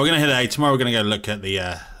 Alright, we're going to hit A. Tomorrow we're going to go look at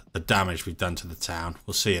the damage we've done to the town.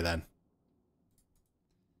 We'll see you then.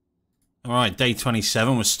 Alright, day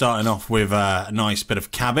 27, we're starting off with a nice bit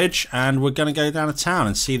of cabbage, and we're going to go down to town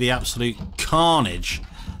and see the absolute carnage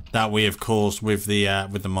that we have caused with the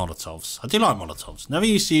Molotovs. I do like Molotovs. Never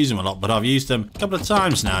used to use them a lot, but I've used them a couple of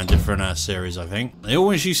times now in different series, I think. They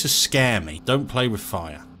always used to scare me. Don't play with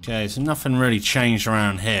fire. Okay, so nothing really changed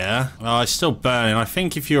around here. Well, it's still burning. I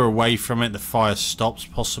think if you're away from it, the fire stops,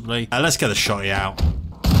 possibly. Let's get the shotty out.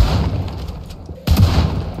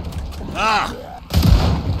 Ah!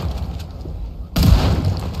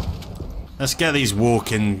 Let's get these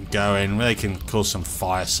walking going. They can cause some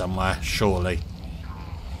fire somewhere, surely.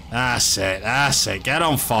 That's it, that's it. Get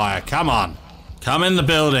on fire, come on. Come in the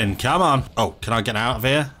building, come on. Oh, can I get out of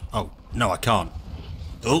here? Oh, no, I can't.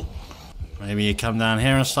 Oh, maybe you come down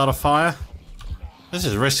here and start a fire? This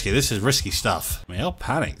is risky stuff. We are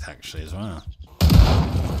panicked, actually, as well.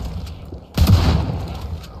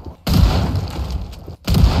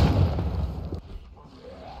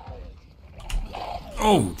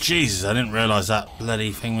 Oh, Jesus, I didn't realise that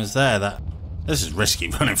bloody thing was there. This is risky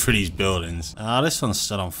running through these buildings. This one's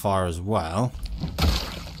still on fire as well.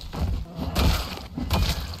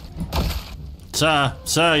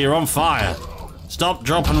 Sir, you're on fire. Stop,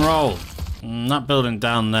 drop and roll. That building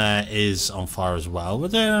down there is on fire as well. We're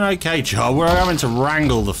doing an okay job. We're having to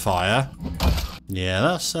wrangle the fire. Yeah,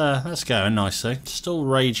 that's going nicely. Still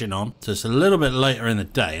raging on. So it's a little bit later in the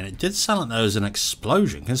day, and it did sound like there was an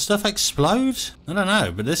explosion. Can stuff explode? I don't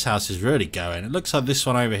know, but this house is really going. It looks like this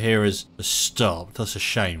one over here is stopped. That's a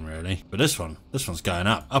shame, really. But this one's going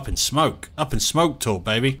up in smoke. Up in smoke talk,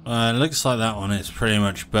 baby. It looks like that one is pretty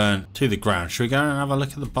much burnt to the ground. Should we go and have a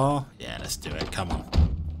look at the bar? Yeah, let's do it. Come on.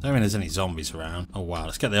 I don't think there's any zombies around. Oh wow,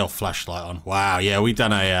 let's get the old flashlight on. Wow, yeah, we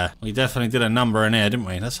definitely did a number in here, didn't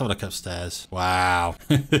we? Let's have a look upstairs. Wow.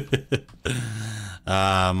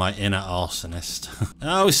 My inner arsonist.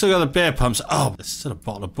 Oh, we still got the beer pumps. Oh, there's still a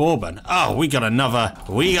bottle of bourbon. Oh, we got another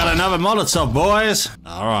Molotov, boys.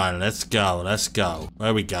 All right, let's go. Where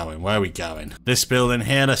are we going? This building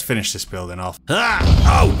here. Let's finish this building off.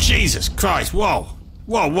 Ah! Oh, Jesus Christ. Whoa.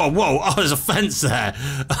 Oh, there's a fence there.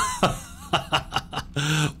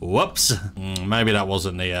 Whoops. Maybe that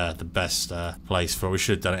wasn't the best place for it. We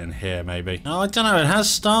should have done it in here, maybe. Oh, I don't know. It has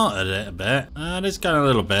started it a bit. It is going a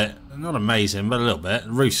little bit. Not amazing, but a little bit.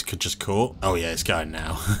 The roof's just caught. Oh, yeah, it's going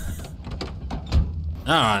now.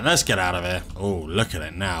 Alright, let's get out of here. Oh, look at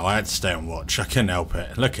it now. I had to stay and watch. I couldn't help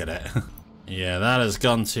it. Look at it. Yeah, that has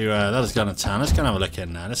gone to town. Let's go and have a look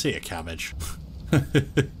in there. Let's eat a cabbage.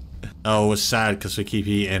 Oh, it's sad because we keep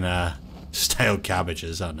eating stale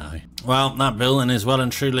cabbages, I know. Well, that building is well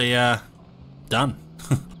and truly done.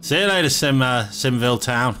 See you later, Simville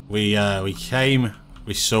town. We came,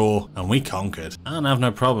 we saw, and we conquered. I don't have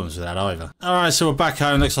no problems with that either. Alright, so we're back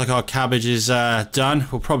home. Looks like our cabbage is done.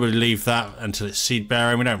 We'll probably leave that until it's seed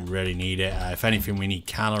bearing. We don't really need it. If anything, we need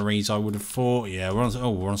calories, I would have thought. Yeah, we're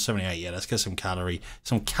on 78. Yeah, let's get some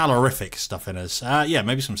calorific stuff in us. Yeah,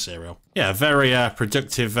 maybe some cereal. Yeah, very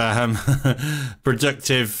productive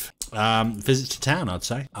visit to town, I'd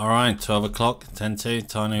say. All right, 12 o'clock, 10 to,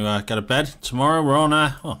 time to go to bed. Tomorrow we're on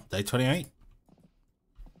day 28.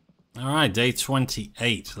 All right, day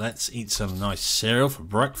 28. Let's eat some nice cereal for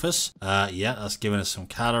breakfast. Yeah, that's giving us some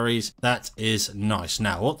calories. That is nice.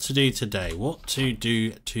 Now, what to do today? Let's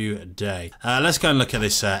go and look at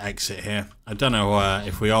this exit here. I don't know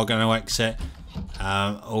if we are going to exit.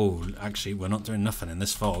 Oh, actually, we're not doing nothing in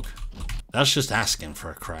this fog. That's just asking for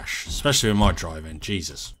a crash, especially with my driving.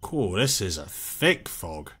 Jesus. Cool, this is a thick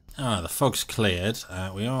fog. The fog's cleared.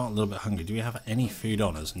 We are a little bit hungry. Do we have any food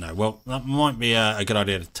on us? No. Well, that might be a good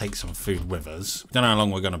idea to take some food with us. We don't know how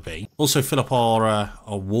long we're going to be. Also, fill up our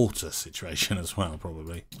water situation as well,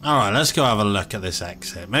 probably. All right, let's go have a look at this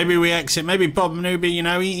exit. Maybe we exit. Maybe Bob Newbie, you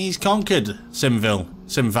know, he's conquered Sim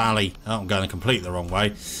Valley. Oh, I'm going completely the wrong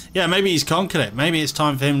way. Yeah, maybe he's conquered it. Maybe it's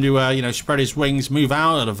time for him to, you know, spread his wings, move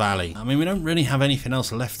out of the valley. I mean, we don't really have anything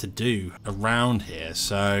else left to do around here.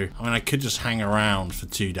 So, I mean, I could just hang around for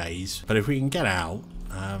 2 days. But if we can get out,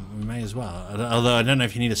 we may as well. Although, I don't know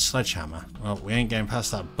if you need a sledgehammer. Well, we ain't getting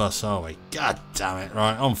past that bus, are we? God damn it.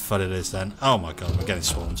 Right, on foot it is then. Oh my God, we're getting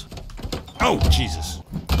swarmed. Oh, Jesus.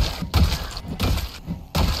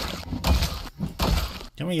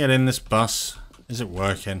 Can we get in this bus? Is it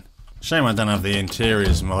working? Shame I don't have the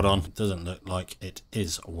interiors mod on. It doesn't look like it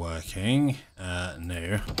is working.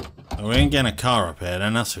 No. Oh, we ain't getting a car up here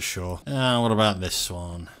then, that's for sure. What about this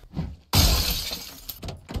one?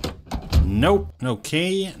 Nope. No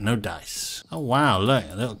key, no dice. Oh wow, look,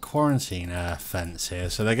 a little quarantine fence here.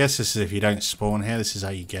 So I guess this is if you don't spawn here, this is how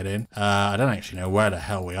you get in. I don't actually know where the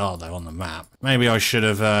hell we are though on the map. Maybe I should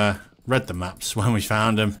have read the maps when we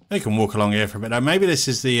found them. We can walk along here for a bit. Now maybe this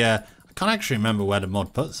is the I can't actually remember where the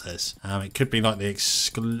mod puts this. It could be like the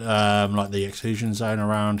exclusion zone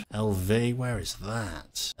around LV. Where is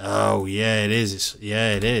that? Oh yeah, it is.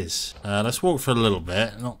 It is. Let's walk for a little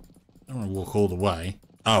bit. I don't want to walk all the way.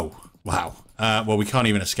 Oh wow. Well, we can't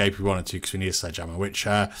even escape if we wanted to because we need a sledgehammer, which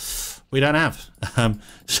we don't have.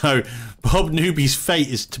 So Bob Newbie's fate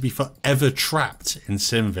is to be forever trapped in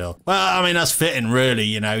Simville. Well, I mean, that's fitting, really,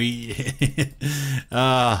 you know.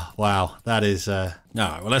 Wow, that is... All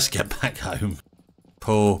right, well, let's get back home.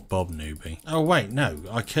 Poor Bob Newbie. Oh, wait, no,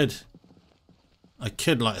 I could,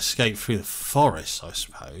 like, escape through the forest, I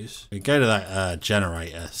suppose. We go to that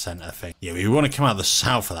generator centre thing. Yeah, we want to come out the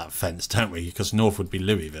south of that fence, don't we? Because north would be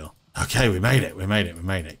Louisville. Okay, we made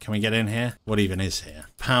it. Can we get in here? What even is here?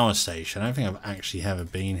 Power station. I don't think I've actually ever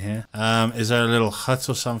been here. Is there a little hut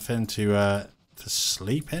or something to to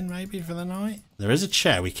sleep in maybe for the night. There is a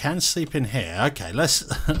chair. We can sleep in here. Okay, let's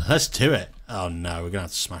let's do it. Oh no, we're gonna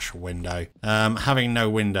have to smash a window. Having no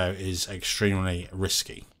window is extremely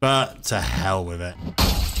risky, but to hell with it.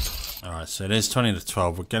 All right, so it is 20 to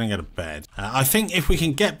 12. We're gonna go to bed. I think if we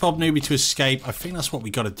can get Bob Newbie to escape, I think that's what we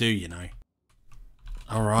got to do, you know.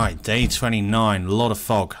 All right, day 29. A lot of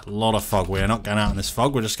fog. A lot of fog. We're not going out in this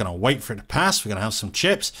fog. We're just going to wait for it to pass. We're going to have some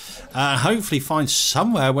chips. Hopefully find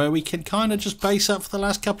somewhere where we can kind of just base up for the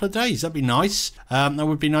last couple of days. That'd be nice. That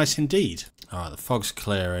would be nice indeed. All right, the fog's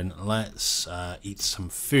clearing. Let's eat some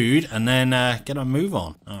food and then get a move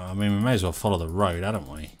on. I mean, we may as well follow the road,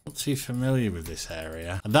 hadn't we? Not too familiar with this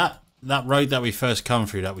area. That road that we first come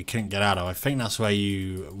through that we couldn't get out of, I think that's where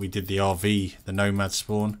we did the RV, the nomad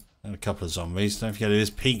spawn. And a couple of zombies. Don't forget it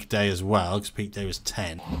is peak day as well, because peak day was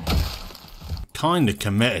 10. Kind of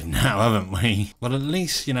committed now, haven't we? Well, at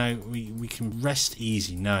least, you know, we can rest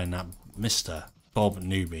easy knowing that Mr. Bob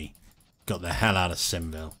Newbie got the hell out of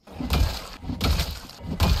Simville.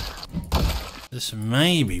 This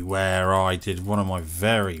may be where I did one of my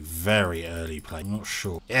very, very early plays. I'm not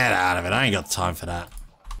sure. Get out of it. I ain't got time for that.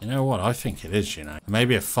 You know what? I think it is, you know.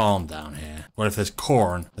 Maybe a farm down here. What if there's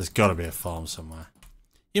corn? There's got to be a farm somewhere.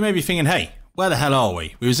 You may be thinking, hey, where the hell are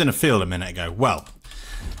we? We was in a field a minute ago. Well,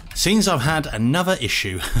 seems I've had another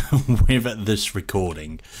issue with this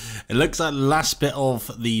recording. It looks like the last bit of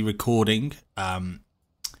the recording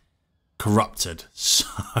corrupted. So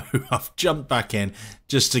I've jumped back in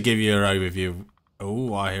just to give you an overview.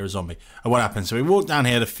 Oh, I hear a zombie. And what happened? So we walked down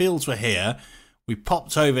here. The fields were here. We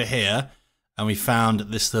popped over here and we found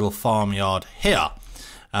this little farmyard here.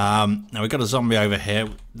 Now we've got a zombie over here.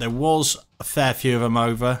 There was a fair few of them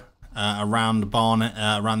over around the barn,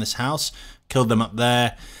 around this house. Killed them up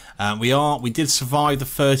there. We did survive the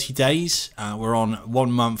 30 days. We're on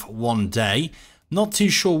 1 month, 1 day. Not too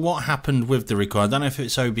sure what happened with the record. I don't know if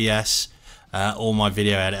it's OBS or my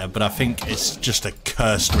video editor, but I think it's just a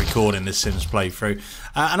cursed recording, this Sims playthrough.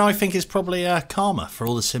 And I think it's probably karma for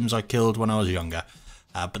all the Sims I killed when I was younger.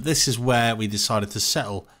 But this is where we decided to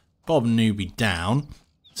settle Bob Newbie down.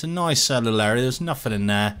 It's a nice little area. There's nothing in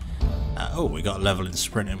there. Oh, we got a level in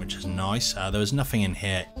sprinting, which is nice. There was nothing in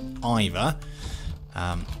here either.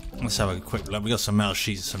 Let's have a quick look. We got some metal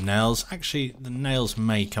sheets and some nails. Actually, the nails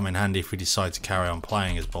may come in handy if we decide to carry on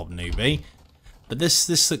playing as Bob Newbie. But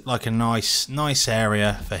this looked like a nice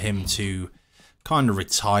area for him to kind of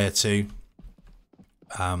retire to.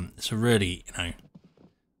 It's a really, you know,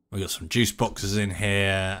 we got some juice boxes in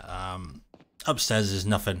here. Upstairs is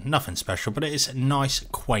nothing special, but it is nice,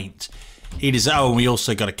 quaint. Oh, and we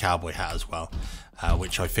also got a cowboy hat as well,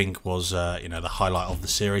 which I think was you know, the highlight of the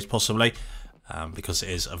series possibly, because it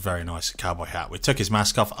is a very nice cowboy hat. We took his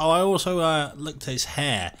mask off. Oh, I also looked at his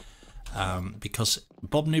hair, because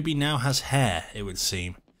Bob Newbie now has hair, it would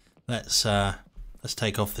seem. Let's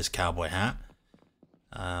take off this cowboy hat,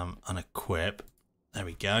 unequip. There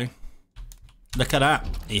we go. Look at that.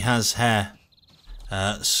 He has hair.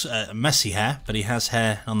 Messy hair, but he has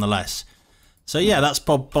hair nonetheless. So yeah, that's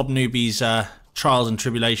Bob Newbie's trials and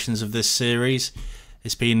tribulations of this series.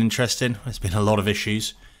 It's been interesting. There's been a lot of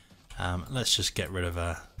issues. Let's just get rid of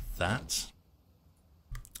that.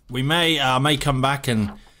 We may come back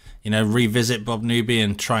and, you know, revisit Bob Newbie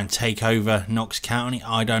and try and take over Knox County.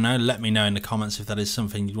 I don't know. Let me know in the comments if that is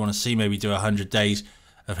something you'd want to see. Maybe do 100 days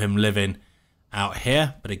of him living out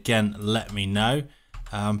here. But again, let me know.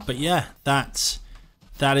 But yeah, that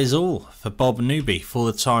is all for Bob Newbie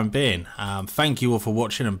for the time being. Thank you all for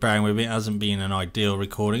watching and bearing with me. It hasn't been an ideal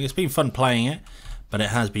recording. It's been fun playing it, but it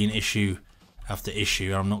has been issue after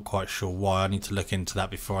issue. I'm not quite sure why. I need to look into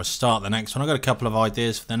that before I start the next one. I've got a couple of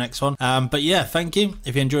ideas for the next one. But yeah, thank you.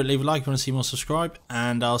 If you enjoyed, leave a like. If you want to see more, subscribe.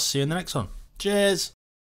 And I'll see you in the next one. Cheers.